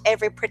 Watch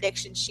every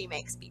prediction she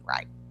makes be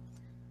right.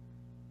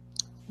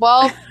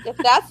 Well, if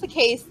that's the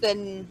case,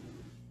 then...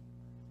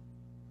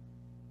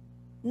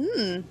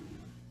 Then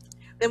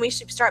we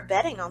should start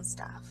betting on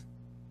stuff.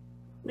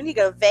 We need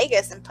to go to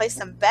Vegas and place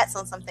some bets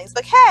on some things.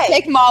 Like, hey,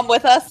 take Mom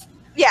with us.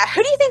 Yeah,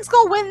 who do you think's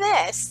gonna win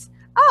this?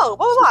 Oh,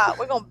 blah blah blah.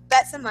 We're gonna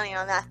bet some money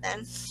on that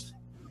then.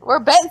 We're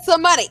betting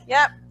some money.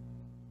 Yep.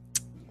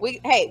 We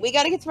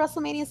got to get to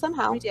WrestleMania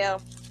somehow. We do,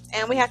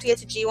 and we have to get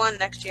to G1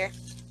 next year.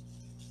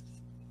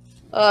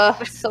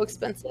 So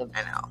expensive.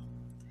 I know.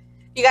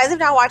 If you guys have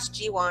not watched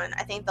G1,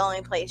 I think the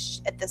only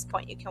place at this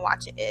point you can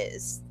watch it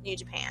is New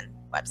Japan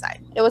website.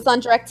 It was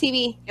on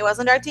DirecTV. It was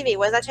on DirecTV.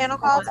 What is that channel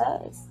called?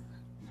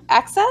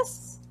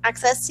 Access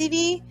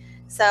TV.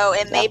 So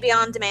it may be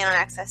on demand on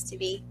Access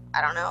TV.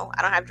 I don't know.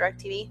 I don't have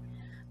DirecTV.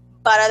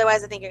 But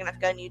otherwise, I think you're going to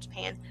have to go to New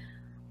Japan.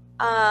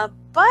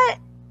 But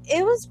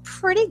it was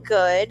pretty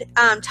good.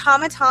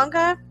 Tama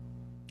Tonga,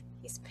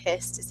 he's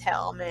pissed as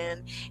hell,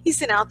 man. He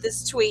sent out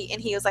this tweet,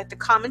 and he was like, the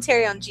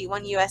commentary on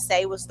G1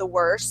 USA was the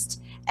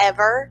worst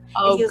ever.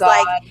 Oh, and he was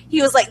God.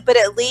 like, but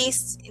at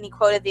least, and he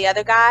quoted the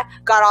other guy,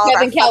 got all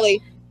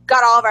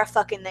of our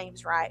fucking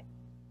names right.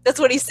 That's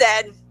what he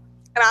said.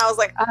 And I was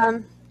like, guys,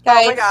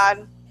 oh my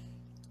God.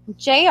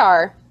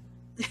 JR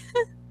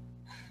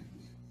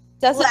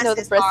doesn't know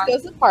the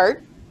Briscoes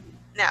apart.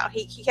 No,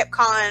 he kept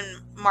calling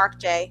Mark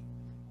J.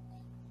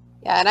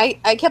 Yeah, and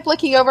I kept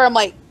looking over. I'm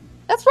like,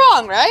 that's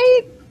wrong,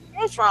 right?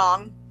 What's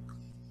wrong?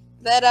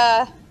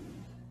 That,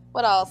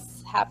 what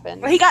else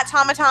happened? Well, he got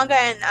Tama Tonga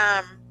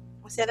and,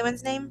 what's the other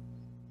one's name?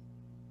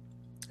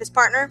 His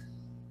partner?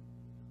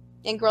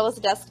 In Gorillas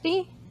of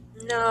Destiny?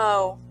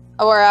 No.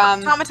 Or,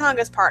 Tama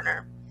Tonga's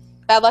partner.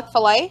 Bad Luck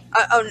Fale?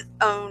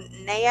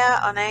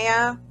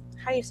 Onaya.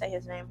 How do you say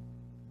his name?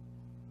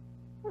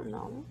 I don't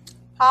know.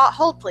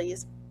 Hold,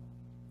 please.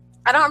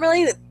 I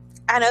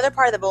know they're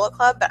part of the Bullet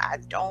Club, but I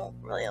don't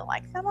really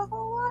like them a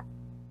whole lot.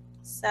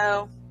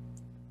 So,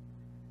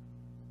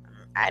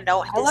 I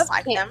don't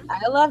dislike them.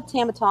 I love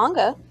Tama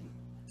Tonga.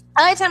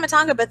 I like Tama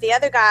Tonga, but the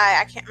other guy,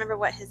 I can't remember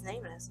what his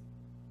name is.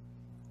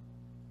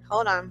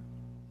 Hold on.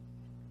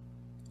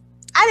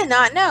 I did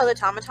not know that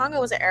Tama Tonga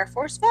was an Air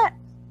Force vet.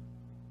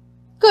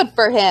 Good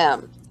for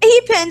him.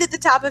 He pinned at the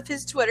top of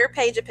his Twitter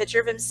page a picture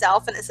of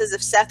himself, and it says,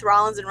 if Seth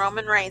Rollins and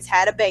Roman Reigns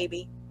had a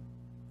baby.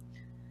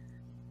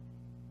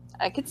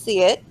 I could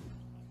see it.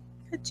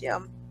 Good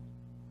Jim.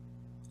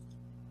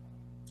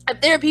 If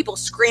there are people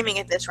screaming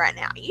at this right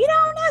now, you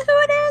don't know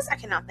who it is? I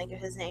cannot think of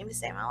his name to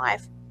save my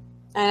life.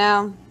 I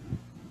know.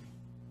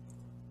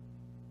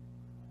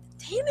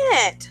 Damn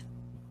it.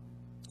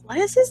 What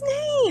is his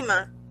name?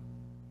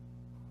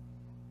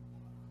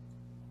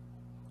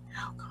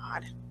 Oh,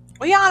 God.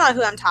 Well, y'all know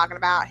who I'm talking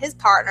about. His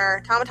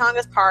partner, Tama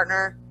Tonga's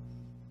partner.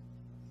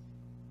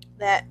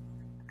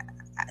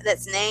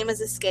 That's name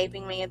is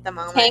escaping me at the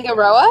moment.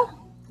 Tangaroa?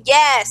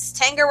 Yes,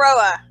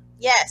 Tangaroa.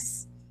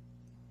 Yes.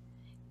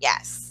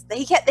 Yes.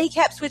 He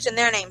kept switching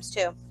their names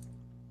too.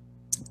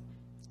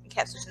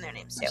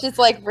 Which is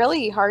like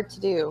really hard to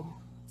do.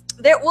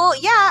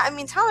 Yeah, I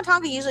mean, Tama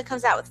Tonga usually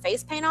comes out with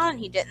face paint on, and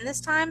he didn't this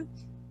time.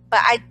 But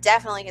I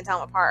definitely can tell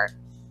them apart.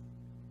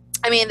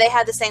 I mean, they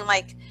had the same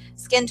like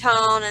skin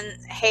tone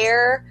and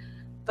hair,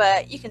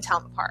 but you can tell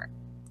them apart.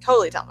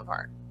 Totally tell them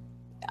apart.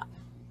 Yeah.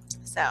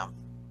 So,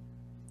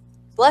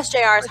 bless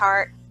JR's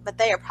heart, but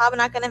they are probably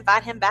not going to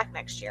invite him back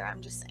next year.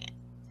 I'm just saying.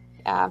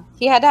 Yeah,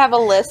 he had to have a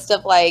list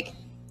of like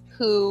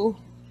who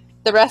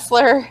the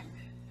wrestler.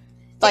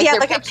 Like,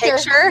 their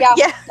picture?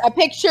 Yeah, a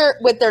picture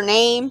with their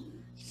name.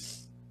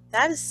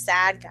 That is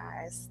sad,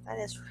 guys. That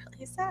is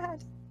really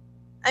sad.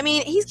 I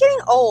mean, he's getting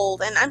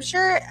old, and I'm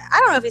sure, I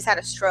don't know if he's had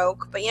a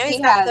stroke, but, he's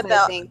got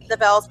the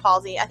Bell's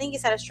palsy. I think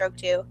he's had a stroke,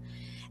 too.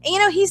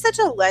 And, he's such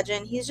a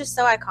legend. He's just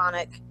so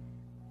iconic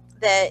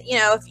that,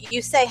 if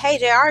you say, hey,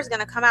 JR is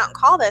going to come out and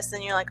call this,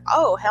 then you're like,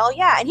 oh, hell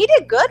yeah. And he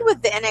did good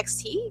with the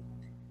NXT,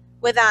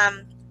 with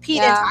Pete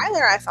and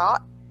Tyler, I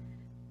thought.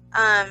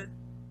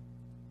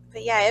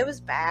 But, yeah, it was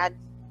bad.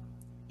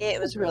 It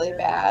was really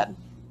bad.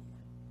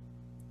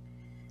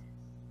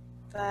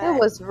 But it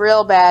was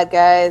real bad,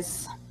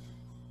 guys.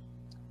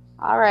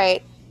 All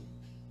right.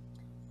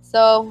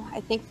 So I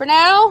think for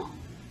now,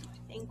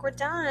 we're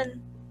done.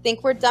 I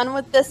think we're done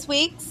with this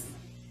week's.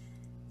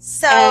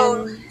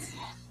 So,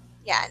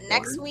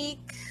 next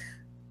week,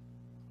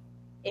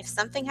 if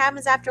something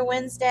happens after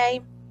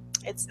Wednesday,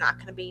 it's not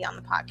going to be on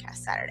the podcast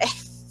Saturday.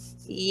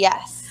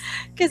 Yes.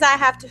 Because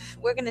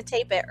we're going to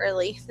tape it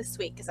early this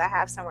week because I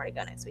have somewhere to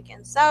go next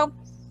weekend. So,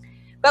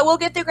 but we'll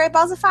get through Great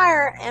Balls of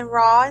Fire and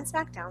Raw and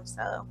SmackDown.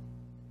 So,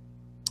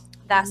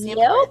 that's the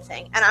important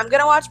thing. And I'm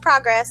going to watch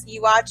Progress.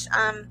 You watch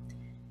that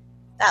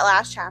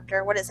last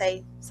chapter. What did it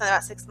say? Something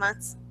about 6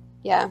 months?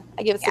 Yeah,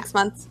 I give it 6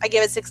 months. I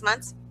give it 6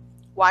 months.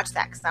 Watch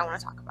that because I want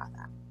to talk about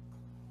that.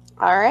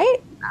 All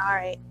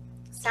right.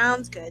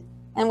 Sounds good.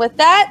 And with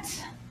that,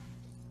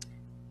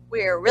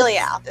 we're really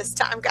out this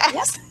time, guys.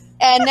 Yep.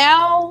 And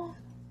now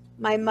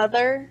my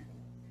mother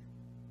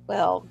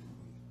will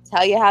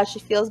tell you how she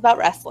feels about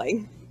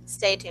wrestling.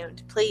 Stay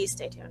tuned. Please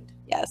stay tuned.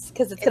 Yes,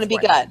 because it's going to be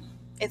good.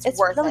 It's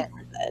worth really it.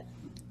 Worth it.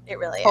 It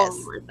really totally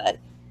is. Worth it.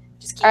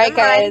 Just keep in mind,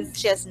 guys.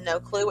 She has no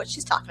clue what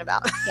she's talking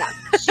about. Yeah,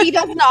 she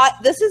does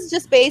not. This is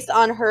just based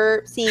on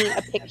her seeing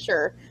a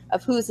picture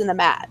of who's in the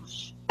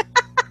match.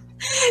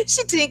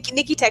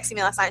 Nikki texted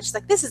me last night. She's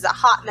like, "This is a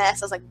hot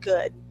mess." I was like,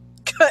 "Good.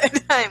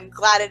 I'm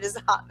glad it is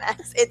a hot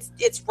mess.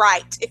 It's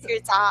right. If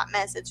it's a hot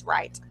mess, it's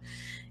right.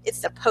 It's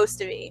supposed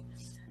to be."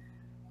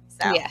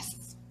 So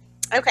yes.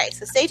 Okay,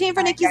 so stay tuned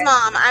for Nikki's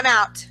mom. I'm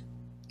out.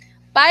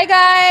 Bye,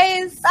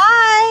 guys.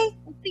 Bye.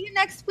 We'll see you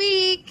next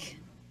week.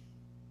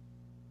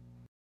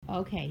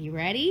 Okay, you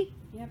ready?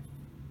 Yep.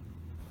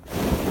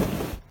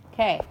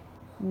 Okay,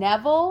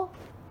 Neville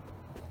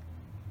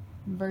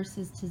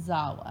versus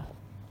Tozawa.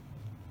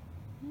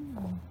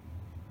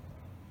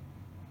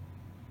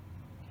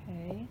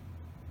 Okay.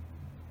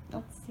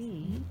 Let's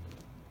see.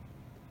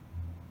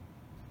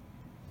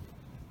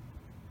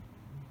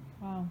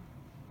 Wow.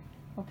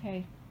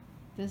 Okay.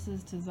 This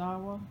is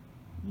Tozawa?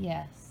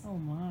 Yes. Oh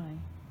my.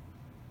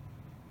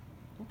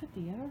 Look at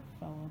the other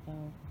fellow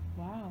though.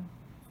 Wow.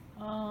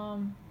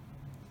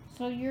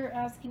 So you're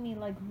asking me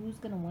like who's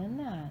gonna win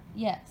that?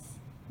 Yes.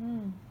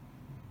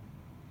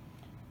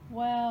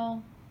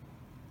 Well,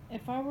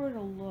 if I were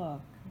to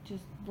look,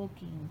 just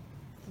looking,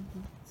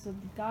 so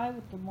the guy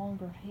with the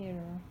longer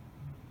hair,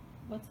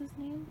 what's his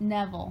name?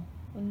 Neville.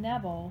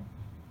 Well,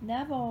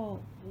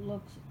 Neville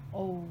looks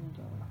older.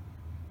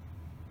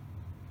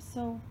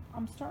 So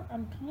I'm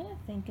kind of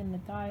thinking the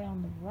guy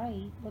on the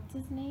right. What's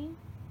his name?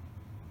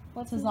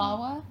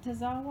 Tozawa.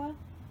 Tozawa.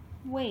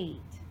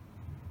 Wait.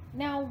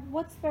 Now,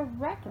 what's their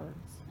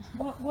records?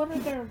 What are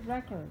their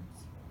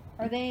records?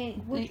 Are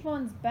which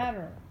one's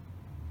better?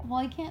 Well,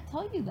 I can't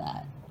tell you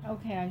that.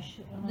 Okay, I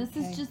should. Okay. This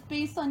is just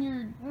based on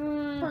your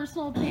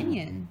personal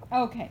opinion.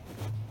 Okay.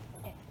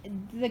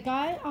 The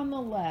guy on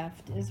the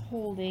left is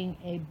holding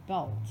a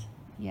belt.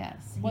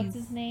 Yes. What's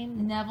his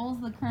name?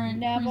 Neville's the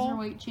current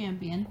cruiserweight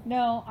champion.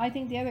 No, I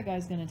think the other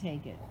guy's going to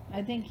take it.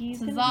 I think he's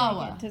going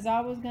to take it.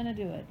 Tozawa's going to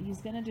do it.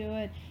 He's going to do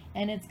it,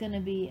 and it's going to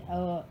be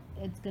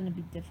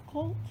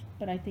difficult,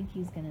 but I think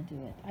he's going to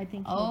do it. I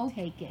think he'll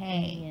take it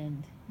in the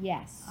end.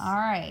 Yes. All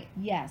right.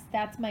 Yes,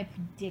 that's my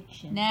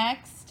prediction.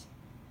 Next.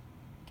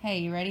 Okay,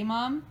 you ready,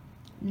 Mom?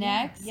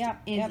 Next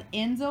is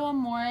Enzo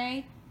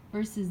Amore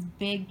versus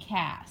Big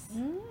Cass.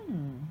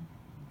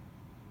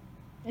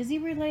 Is he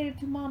related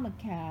to Mama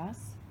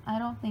Cass? I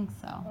don't think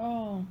so.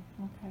 Oh,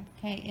 okay.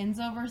 Okay,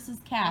 Enzo versus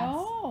Cass.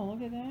 Oh,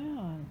 look at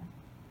that.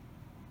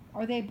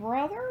 Are they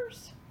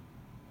brothers?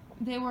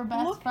 They were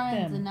best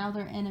friends, and now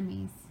they're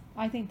enemies.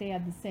 I think they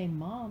had the same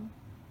mom.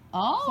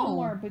 Oh.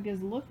 Somewhere,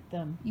 because look at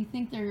them. You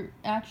think they're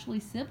actually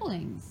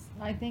siblings?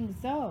 I think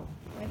so.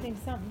 I think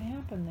something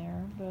happened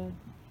there, but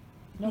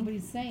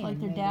nobody's saying. Like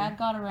their dad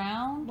got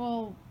around?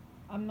 Well,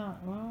 I'm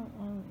not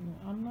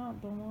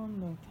the one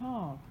to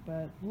talk,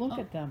 but look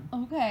at them.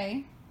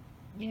 Okay.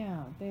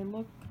 Yeah, they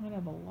look kind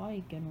of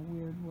alike in a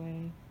weird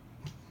way.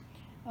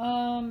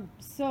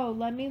 So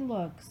let me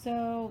look.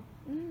 So,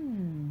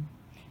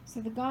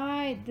 so the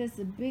guy, this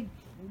a big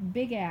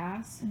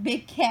ass.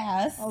 Big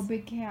Cass. Oh,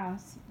 big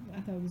Cass. I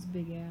thought it was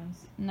big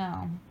ass.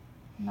 No,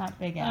 not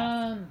big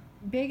ass.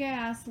 Big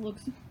ass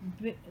looks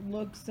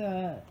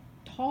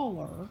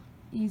taller.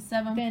 He's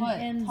 7 than foot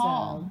Enzo.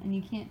 tall, and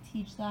you can't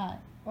teach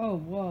that. Oh,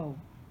 whoa.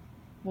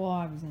 Well,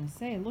 I was gonna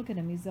say, look at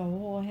him. He's a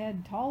whole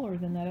head taller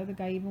than that other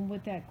guy, even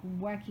with that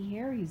wacky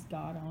hair he's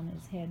got on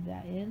his head.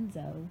 That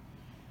Enzo.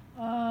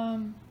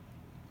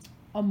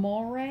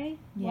 Amore.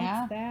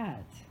 Yeah. What's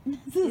that?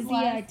 This Is he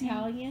last name.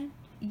 Italian?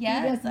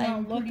 Yes, He does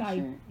I'm not look. pretty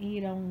sure. He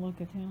don't look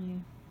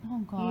Italian. Oh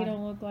God. He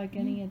don't look like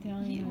any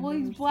Italian. Well, I've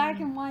he's ever black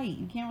seen. and white.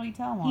 You can't really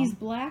tell him. He's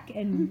black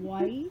and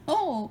white.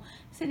 Oh,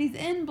 I said he's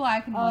in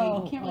black and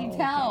white. You can't really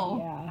tell.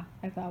 Okay, yeah.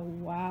 I thought,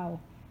 wow.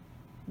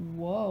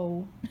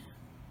 Whoa.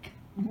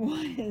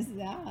 What is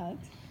that?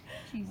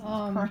 Jesus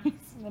Christ.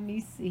 Let me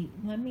see.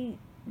 I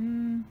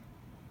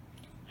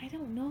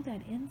don't know that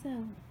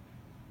Enzo.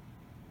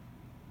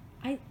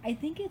 I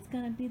think it's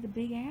gonna be the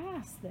big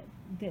ass that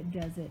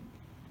does it.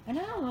 And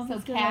I don't know if So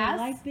it's gonna Cass?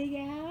 like big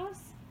ass.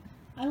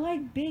 I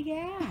like big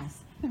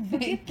ass. Big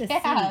Forget the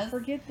Cass. C.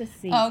 Forget the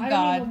C. Oh, I don't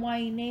God. know why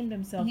he named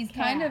himself. He's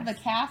kind of a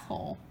Cass.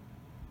 casshole.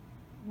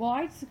 Well,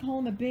 I used to call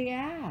him a big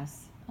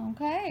ass.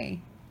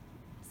 Okay.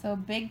 So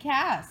Big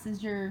Cass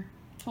is your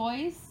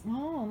choice.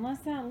 Oh, unless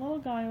that little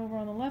guy over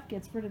on the left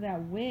gets rid of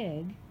that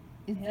wig.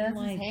 That's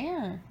like- his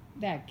hair.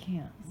 That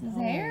can't. It's his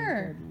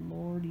hair. Good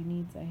Lord, he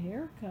needs a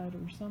haircut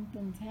or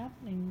something's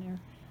happening there.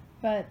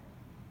 But,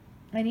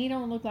 and he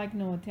don't look like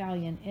no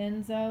Italian.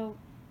 Enzo,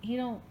 he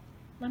don't.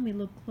 Let me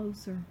look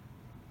closer.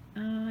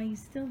 He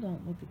still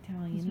don't look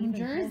Italian. He's from even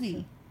Jersey.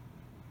 closer.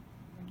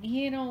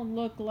 He don't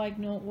look like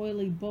no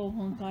oily bull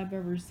hunk I've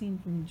ever seen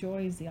from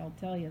Jersey. I'll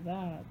tell you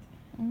that.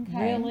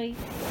 Okay. Really?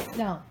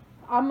 No.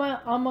 I'm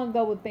gonna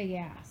go with big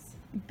ass.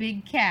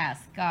 Big Cass.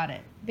 Got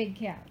it. Big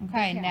cat.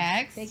 Okay, Big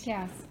next. Cass. Big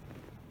Cass.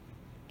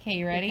 Okay,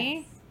 you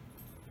ready? Cass.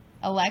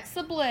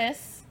 Alexa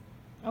Bliss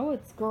Oh,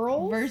 it's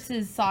girls?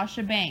 versus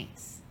Sasha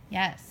Banks.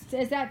 Yes.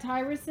 Is that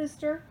Tyra's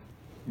sister?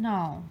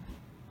 No.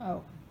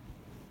 Oh.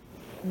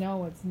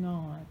 No, it's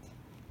not.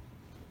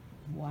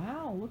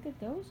 Wow, look at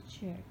those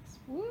chicks.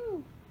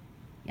 Woo.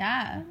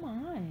 Yeah. Oh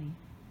my.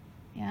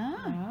 Yeah.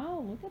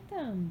 Wow, look at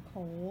them,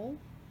 Cole.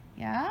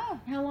 Yeah.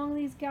 How long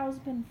these gals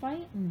been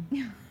fighting?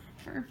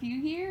 For a few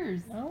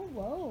years. Oh,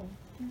 whoa.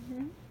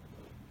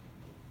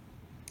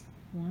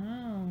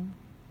 Wow.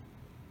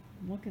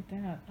 Look at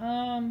that.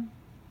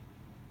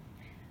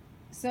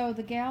 So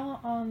the gal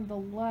on the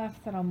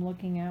left that I'm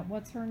looking at,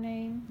 what's her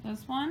name?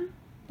 This one?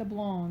 The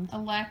blonde.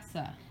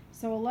 Alexa.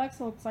 So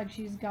Alexa looks like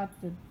she's got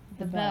the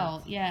The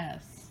belt.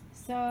 Yes.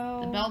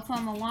 So The belt's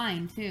on the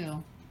line,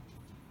 too.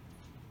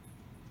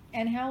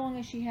 And how long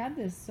has she had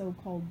this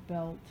so-called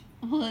belt?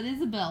 Well, it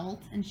is a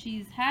belt, and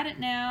she's had it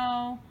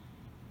now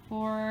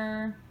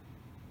for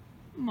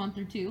a month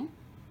or two.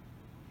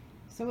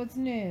 So it's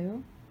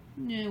new.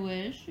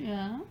 Newish,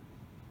 yeah.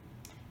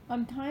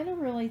 I'm kind of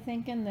really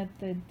thinking that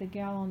the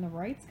gal on the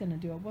right's gonna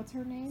do it. What's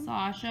her name?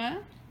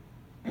 Sasha?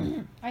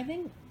 I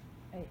think,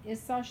 is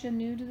Sasha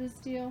new to this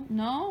deal?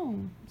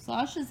 No.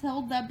 Sasha's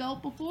held that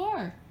belt before.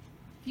 A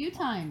few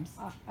times.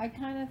 I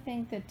kind of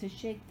think that to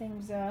shake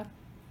things up,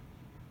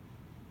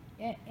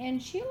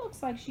 and she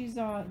looks like she's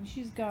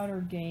got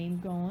her game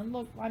going.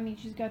 Look, I mean,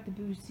 she's got the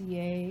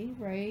bustier,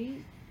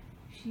 right?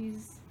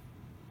 She's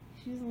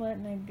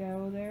letting it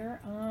go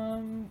there.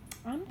 I'm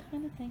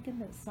kind of thinking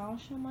that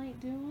Sasha might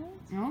do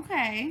it.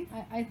 Okay.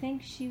 I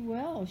think she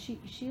will.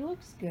 She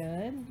looks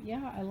good.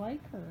 Yeah, I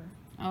like her.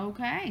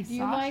 Okay, Do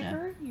you like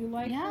her? You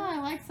like Yeah, her?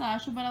 I like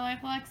Sasha, but I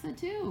like Alexa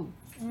too.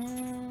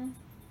 I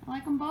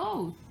like them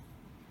both.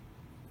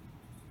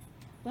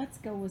 Let's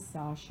go with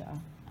Sasha.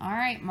 All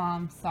right,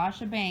 Mom.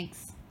 Sasha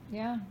Banks.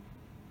 Yeah.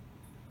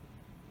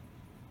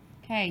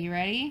 Okay, you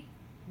ready?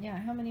 Yeah,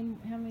 how many more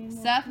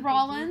Seth people do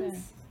Rollins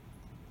this?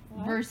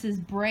 What? versus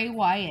Bray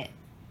Wyatt.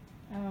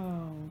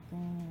 Oh,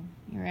 God.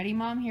 You ready,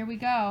 Mom? Here we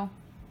go.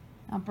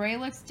 Now, Bray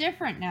looks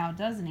different now,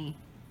 doesn't he?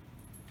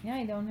 Yeah,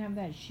 he don't have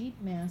that sheep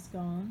mask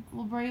on.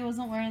 Well, Bray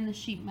wasn't wearing the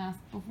sheep mask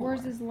before.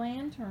 Where's his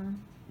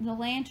lantern? The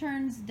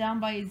lantern's down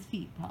by his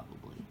feet,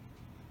 probably.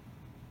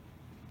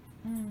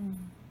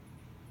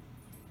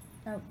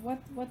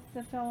 What's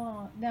the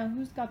fella? Now,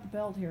 who's got the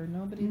belt here?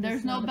 Nobody. There's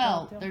There's no not a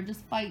belt. deal? They're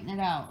just fighting it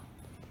out.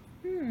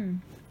 You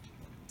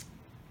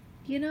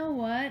know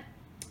what?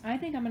 I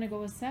think I'm gonna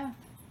go with Seth.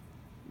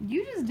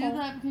 You just do Oh.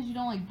 that because you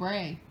don't like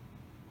Bray.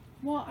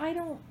 Well, I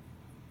don't.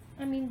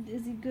 I mean,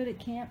 is he good at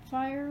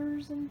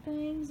campfires and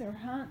things, or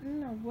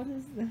hunting, or what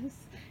is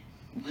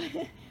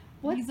this?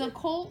 What's He's a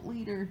cult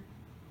leader.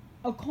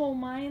 a coal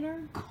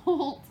miner?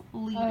 Cult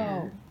leader.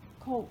 Oh,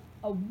 coal.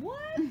 A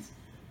what?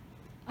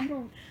 I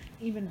don't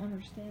even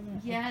understand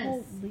that. Yes. A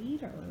cult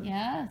leader.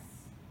 Yes.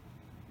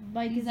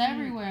 Like He's is he-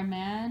 everywhere,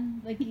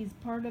 man. Like he's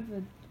part of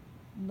a,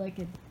 like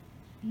a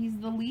He's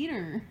the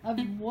leader of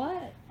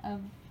what?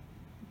 of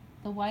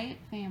the Wyatt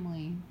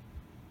family.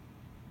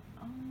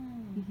 Oh,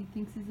 He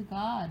thinks he's a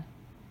god.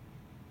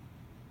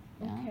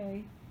 Yeah.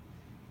 okay.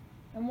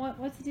 And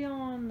what's the deal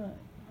on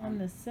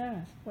the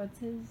Seth? What's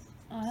his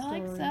I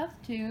like story? Seth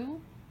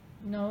too.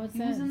 No, it's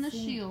He was in the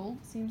Shield.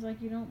 Seems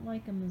like you don't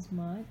like him as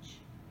much.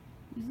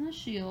 He's in the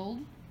Shield.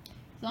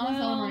 He's on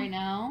his own right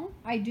now.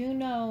 I do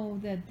know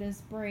that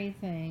this Bray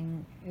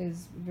thing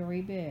is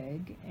very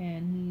big,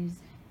 and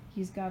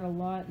he's got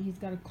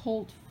a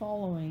cult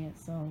following, it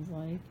sounds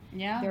like.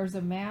 Yeah. There's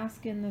a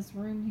mask in this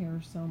room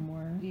here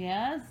somewhere.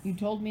 Yes. You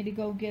told me to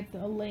go get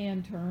a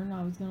lantern.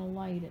 I was going to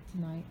light it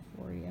tonight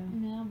for you.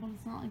 Yeah, but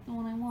it's not like the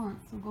one I want,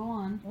 so go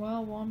on.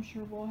 Well, I'm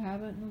sure we'll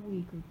have it in a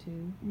week or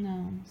two.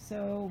 No.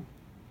 So,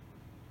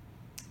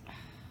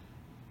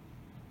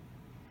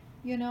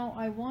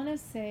 I want to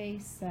say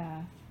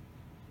Seth,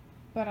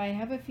 but I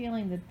have a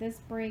feeling that this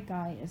Bray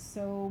guy is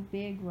so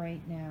big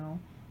right now,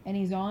 and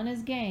he's on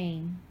his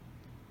game,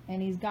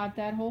 and he's got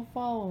that whole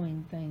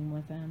following thing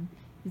with him.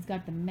 He's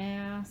got the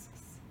masks.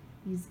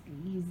 He's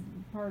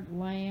part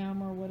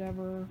lamb or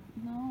whatever.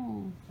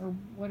 No. Or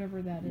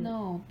whatever that is.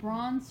 No,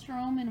 Braun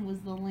Strowman was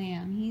the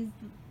lamb.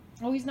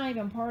 He's not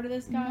even part of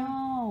this guy?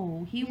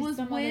 No, He's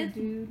some other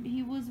dude.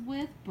 He was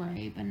with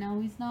Bray, but now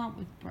he's not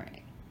with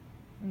Bray.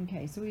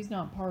 Okay, so he's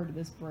not part of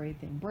this Bray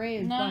thing. Bray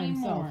is Not by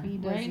himself. anymore. He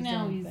does Right his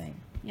now own he's thing.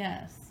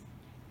 Yes.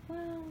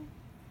 Well,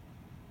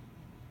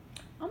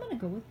 I'm gonna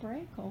go with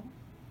Bray, Cole.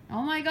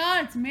 Oh my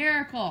God, it's a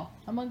miracle.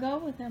 I'm gonna go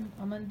with him.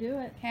 I'm gonna do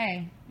it.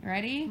 Okay, you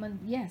ready?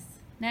 Yes.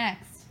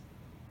 Next.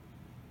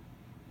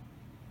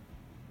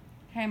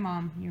 Okay,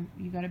 Mom,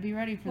 you got to be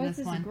ready for What's this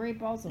this? one. Great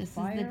Balls of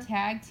Fire? This is the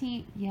tag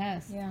team.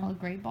 Yes, Yeah. it's called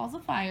Great Balls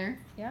of Fire.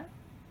 Yeah.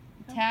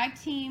 Tag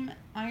team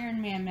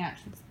Iron Man match.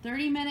 It's a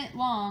 30-minute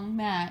long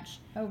match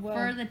Oh well.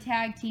 for the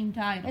tag team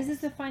title. Is this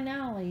the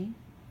finale?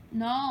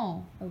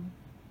 No. Oh.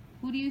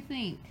 Who do you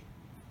think?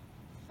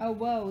 Oh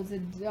whoa! Is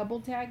it double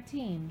tag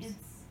teams?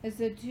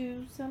 Is it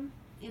twosome?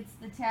 It's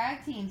the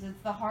tag teams. It's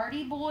the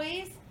Hardy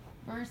Boys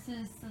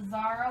versus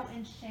Cesaro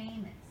and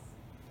Sheamus.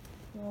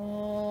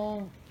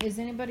 Oh, is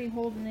anybody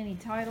holding any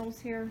titles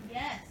here?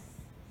 Yes.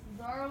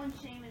 Cesaro and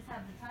Sheamus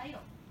have the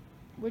title.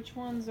 Which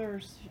ones are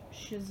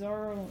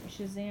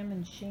Shazam,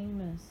 and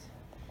Sheamus?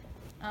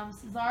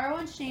 Cesaro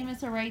and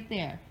Sheamus are right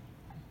there.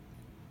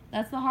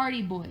 That's the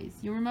Hardy Boys.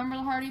 You remember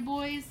the Hardy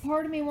Boys?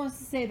 Part of me wants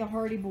to say the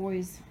Hardy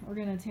Boys are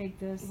gonna take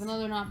this. Even though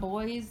they're not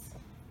boys.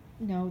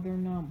 No, they're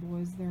not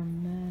boys. They're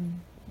men.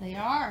 They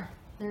are.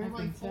 They're I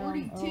like can tell.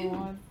 42.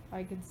 Oh,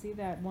 I can see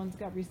that. One's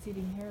got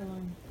receding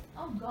hairline.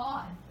 Oh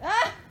God.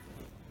 Ah!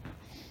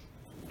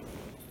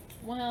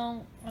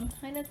 Well, I'm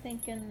kind of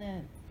thinking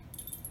that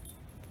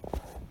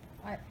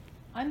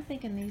I'm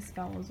thinking these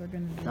fellows are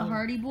gonna do The it.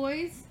 Hardy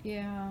Boys?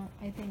 Yeah,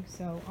 I think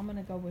so. I'm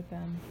gonna go with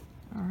them.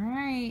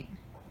 Alright.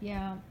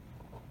 Yeah.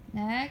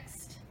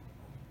 Next.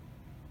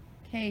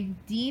 Okay,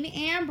 Dean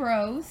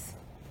Ambrose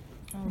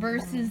Oh,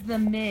 versus The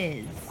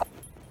Miz.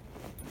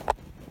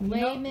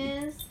 Les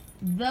Miz.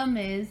 The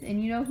Miz.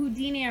 And you know who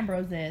Dean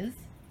Ambrose is.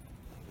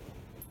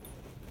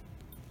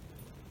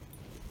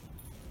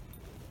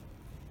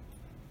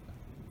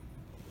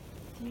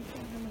 Can you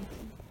tell how many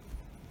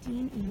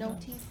Dean teeth? No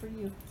Ambrose. teeth for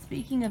you.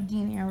 Speaking of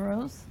Dean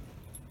Ambrose.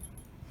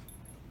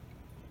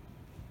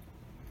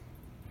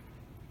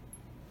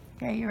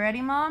 Okay, you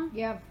ready, Mom?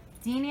 Yep.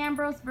 Dean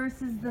Ambrose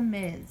versus The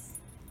Miz.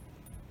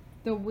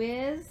 The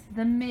Wiz.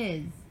 The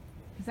Miz.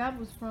 Because that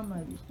was from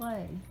a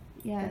play.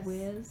 Yes. The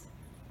Wiz.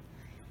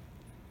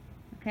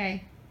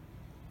 Okay.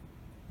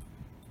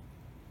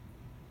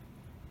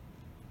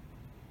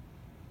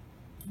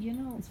 You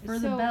know, It's for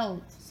the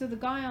belt. So the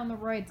guy on the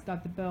right's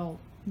got the belt.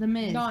 The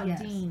Miz. Not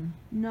yes. Dean.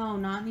 No,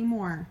 not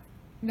anymore.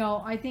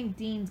 No, I think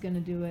Dean's gonna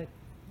do it.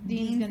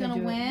 Dean's gonna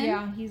do win? It.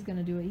 Yeah, he's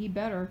gonna do it. He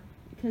better.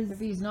 Because If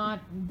he's not,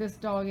 this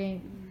dog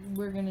ain't.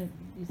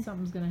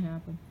 Something's gonna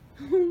happen.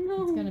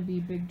 no. It's gonna be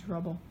big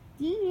trouble.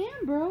 Dean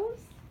Ambrose.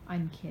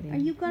 I'm kidding. Are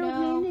you gonna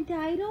No, win the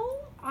title?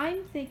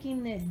 I'm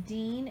thinking that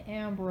Dean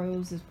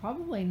Ambrose is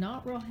probably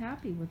not real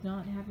happy with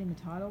not having the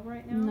title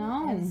right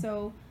now. No. And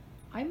so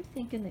I'm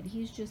thinking that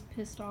he's just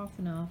pissed off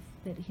enough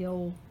that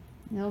he'll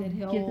He'll That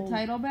get he'll the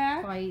title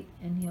back. fight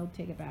and he'll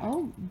take it back.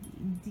 Oh,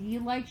 D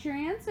likes your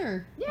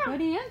answer. Yeah.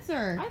 Good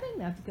answer. I think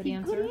that's a good Good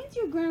answer. Good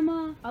answer,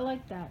 Grandma. I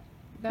like that.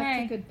 That's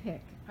Okay. a good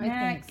pick. I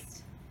Next.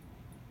 think.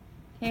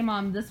 Okay,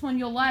 Mom, this one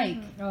you'll like.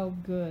 Oh,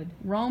 good.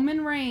 Roman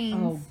Reigns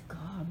Oh,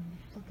 God.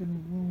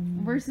 Fucking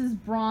Roman. versus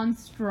Braun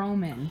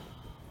Strowman.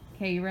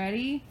 Okay, you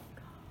ready?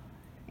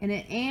 In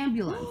an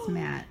ambulance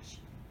match.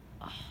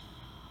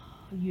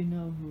 You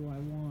know who I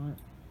want.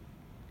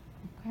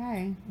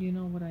 Okay. You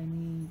know what I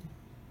need.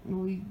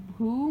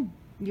 Who?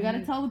 You gotta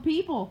I- tell the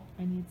people.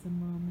 I need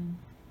some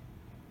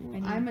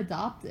Roman. I'm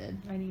adopted.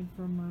 I need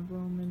for my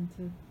Roman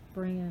to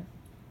bring it.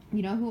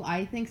 You know who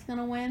I think's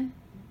gonna win?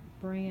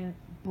 Bring it.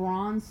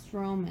 Braun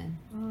Strowman.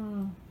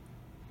 Oh.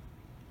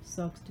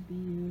 Sucks to be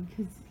you.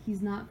 Because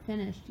he's not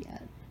finished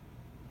yet.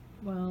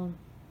 Well,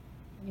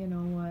 you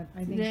know what?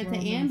 I think It's an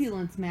Roman's,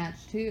 ambulance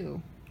match, too.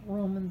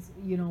 Roman's,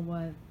 you know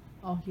what?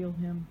 I'll heal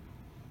him.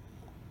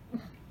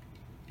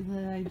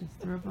 I just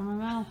threw up in my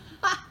mouth.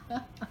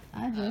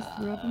 I just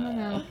threw up in my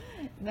mouth.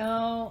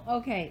 No.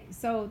 Okay.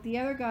 So the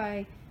other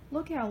guy,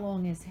 look how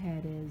long his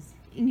head is.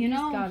 You He's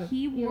know, got a-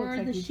 he he wore looks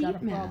like the he's got sheep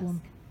a problem.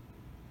 mask.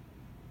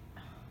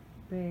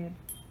 Babe.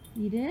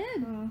 He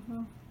did.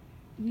 Uh-huh.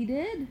 He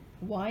did.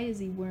 Why is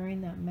he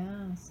wearing that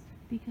mask?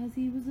 Because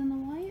he was in the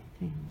Wyatt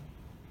family.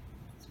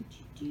 That's what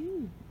you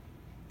do.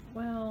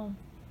 Well,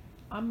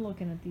 I'm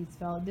looking at these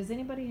fellas. Does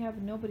anybody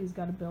have... Nobody's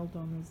got a belt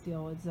on this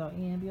deal. It's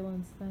an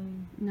ambulance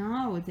thing.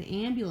 No, it's an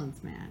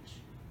ambulance match.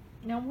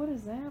 Now, what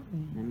does that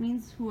mean? That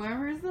means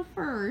whoever is the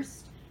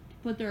first to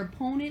put their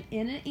opponent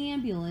in an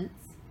ambulance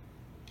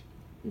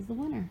is the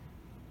winner.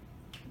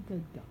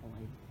 Good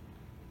golly.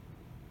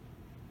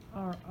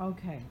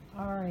 Okay.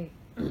 All right.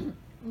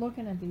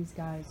 Looking at these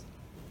guys.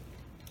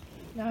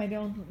 Now, I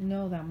don't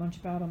know that much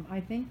about them.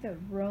 I think that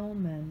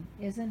Roman,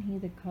 isn't he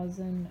the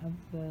cousin of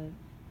the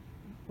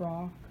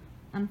Rock?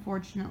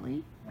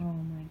 Unfortunately. Oh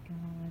my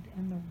god.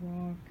 And the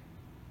Rock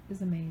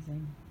is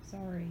amazing.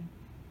 Sorry.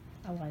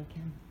 I like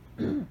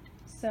him.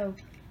 So,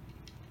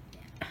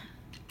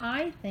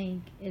 I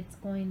think it's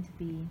going to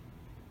be...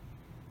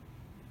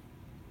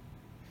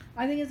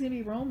 I think it's going to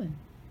be Roman.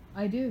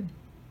 I do.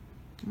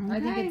 Okay. I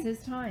think it's his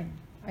time.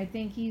 I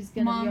think he's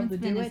going to be able to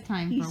been do his it.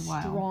 time He's for a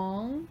while.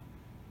 strong.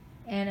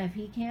 And if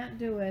he can't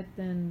do it,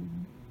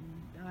 then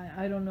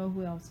I don't know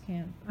who else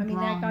can. I mean,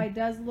 Braun. that guy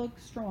does look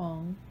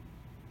strong.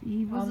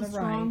 He was on a the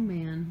strong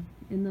man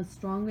in the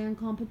strongman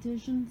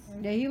competitions.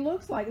 Yeah, he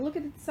looks like... Look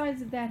at the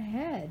size of that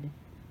head.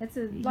 That's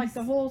like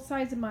the whole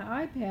size of my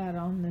iPad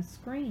on the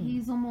screen.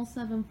 He's almost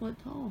 7 foot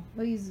tall.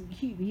 Well, he's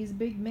huge. He's a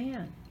big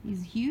man.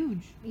 He's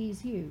huge. He's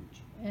huge,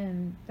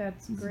 and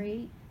that's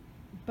great.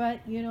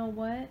 But you know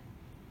what?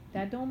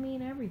 That don't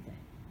mean everything,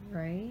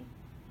 right?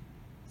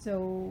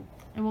 So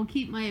I will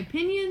keep my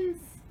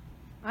opinions.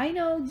 I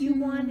know you To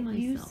want.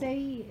 You myself.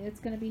 say it's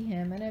gonna be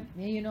him, and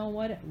you know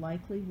what? It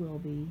likely will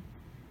be.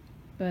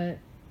 But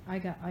I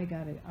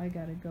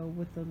gotta go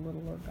with the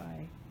littler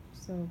guy.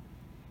 So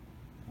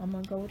I'm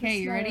gonna go with the Okay,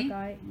 you smaller ready?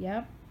 guy.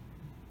 Yep.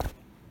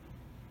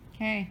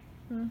 Okay.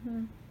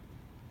 Mm-hmm.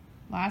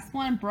 Last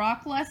one,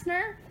 Brock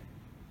Lesnar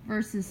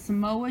versus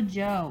Samoa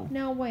Joe.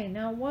 Now wait.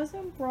 Now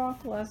wasn't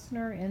Brock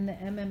Lesnar in the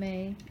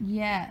MMA?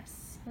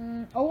 Yes.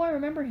 Oh, I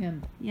remember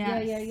him.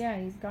 Yes. Yeah.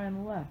 He's the guy on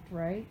the left,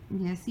 right?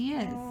 Yes, he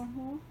is.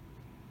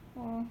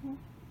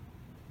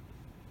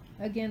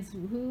 Against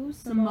who?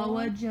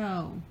 Samoa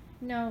Joe.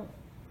 No.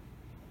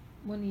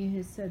 When you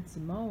had said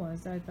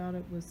Samoas, I thought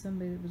it was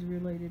somebody that was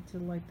related to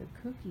like the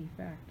Cookie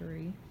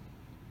Factory.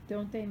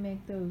 Don't they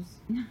make those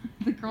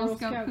The Girl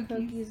Scout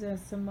cookies. as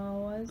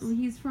Samoas? Well,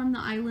 he's from the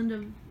island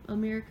of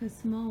America,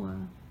 Samoa.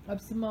 Of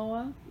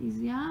Samoa? He's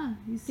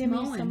Give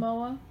Samoan. me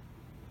Samoa.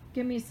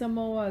 Give me some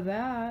more of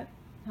that.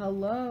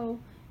 Hello.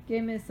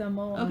 Give me some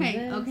more of Okay,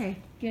 this. okay.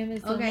 Give me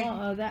some Okay. more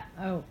of that.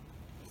 Oh,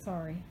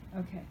 sorry.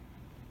 Okay.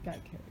 Got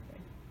carried away.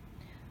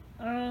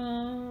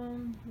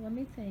 Let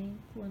me think.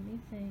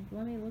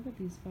 Let me look at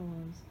these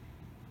fellows.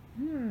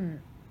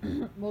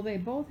 Well, they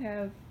both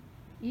have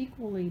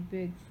equally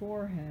big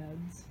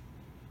foreheads.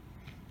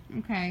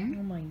 Okay.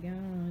 Oh my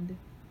god.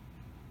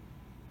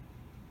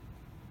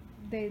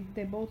 They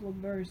both look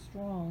very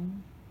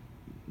strong.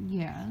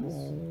 Yes.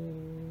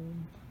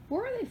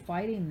 Where are they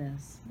fighting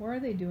this? Where are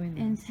they doing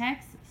this? In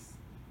Texas.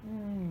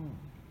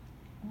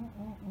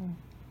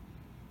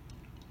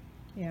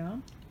 Yeah.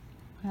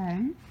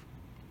 Okay.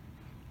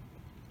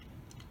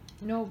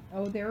 No.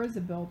 Oh, there is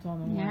a belt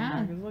on the Yeah.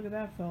 linebackers. Look at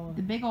that fella.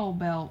 The big old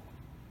belt.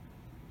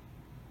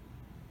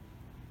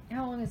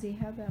 How long has he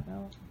had that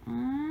belt?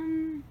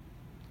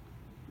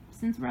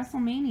 Since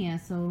WrestleMania,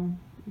 so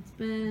it's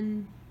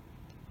been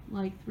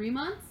like 3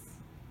 months?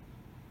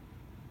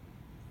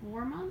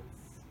 4 months?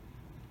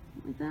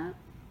 Something like that.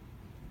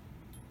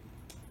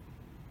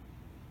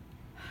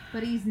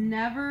 But he's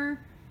never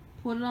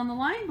put it on the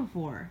line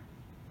before.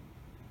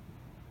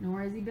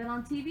 Nor has he been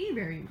on TV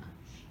very much.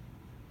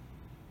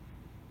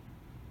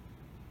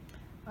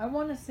 I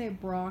want to say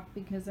Brock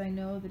because I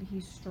know that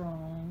he's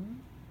strong.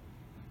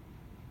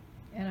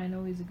 And I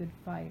know he's a good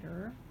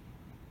fighter.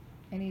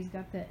 And he's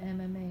got the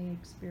MMA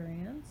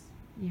experience.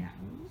 Yes.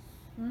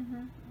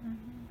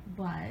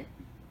 But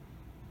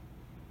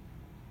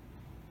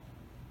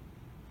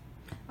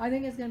I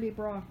think it's going to be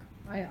Brock.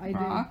 I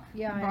Brock? do.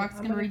 Yeah, Brock's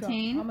I'm gonna gonna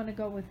retain? I'm going to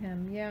go with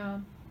him, yeah.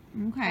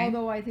 okay.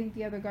 Although I think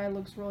the other guy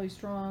looks really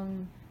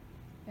strong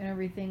and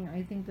everything,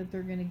 I think that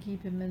they're going to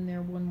keep him in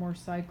there one more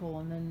cycle,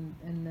 and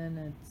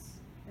then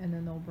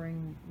they'll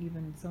bring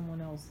even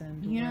someone else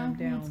in to You wear know him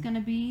who down. it's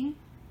gonna be?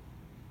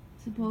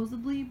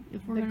 Supposedly,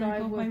 if we're The gonna guy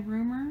go by with-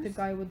 rumors. The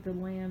guy with the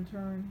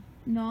lantern.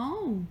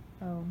 No,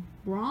 Oh,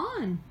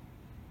 Braun,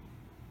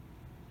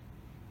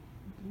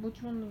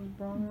 which one was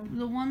Braun?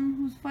 the one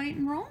who's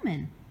fighting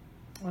Roman.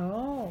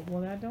 Oh,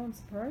 well that don't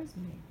surprise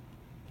me.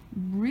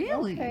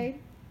 Really? Okay.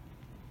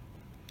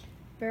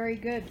 Very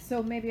good.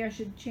 So maybe I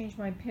should change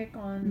my pick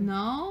on.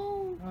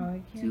 No. Oh,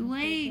 I can't Too do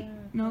late.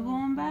 that. No Oh,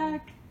 going God.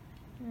 back.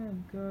 Oh,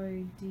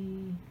 God,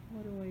 D.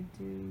 What do I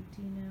do?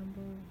 Dean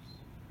Ambrose.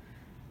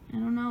 I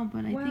don't know,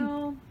 but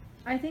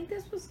I think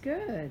this was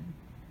good.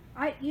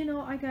 I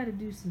got to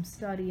do some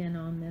studying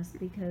on this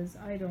because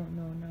I don't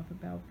know enough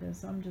about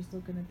this. I'm just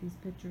looking at these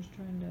pictures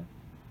trying to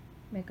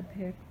make a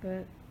pick,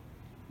 but...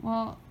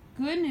 Well,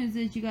 good news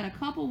is you got a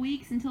couple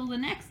weeks until the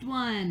next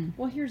one.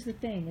 Well, here's the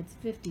thing. It's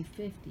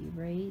 50-50,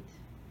 right?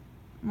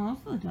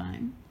 Most of the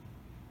time.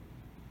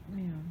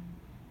 Yeah.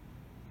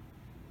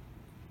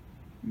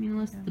 I mean,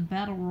 unless it's the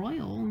Battle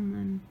Royal, and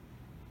then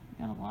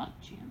you got a lot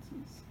of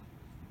chances.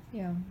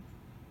 Yeah.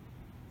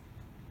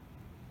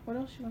 What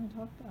else you want to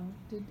talk about?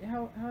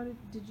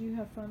 Did you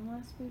have fun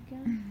last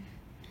weekend?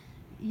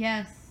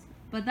 Yes,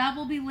 but that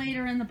will be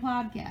later in the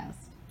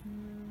podcast.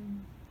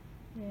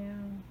 Yeah.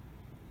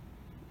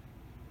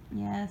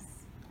 Yes.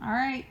 All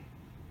right.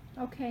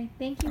 Okay.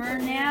 Thank you For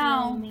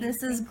now,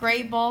 this is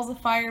Great Balls of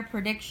Fire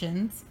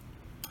predictions.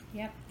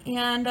 Yep.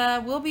 And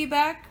we'll be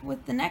back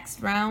with the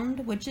next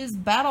round, which is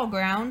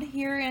Battleground,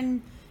 here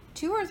in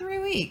 2 or 3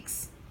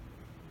 weeks.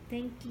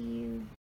 Thank you.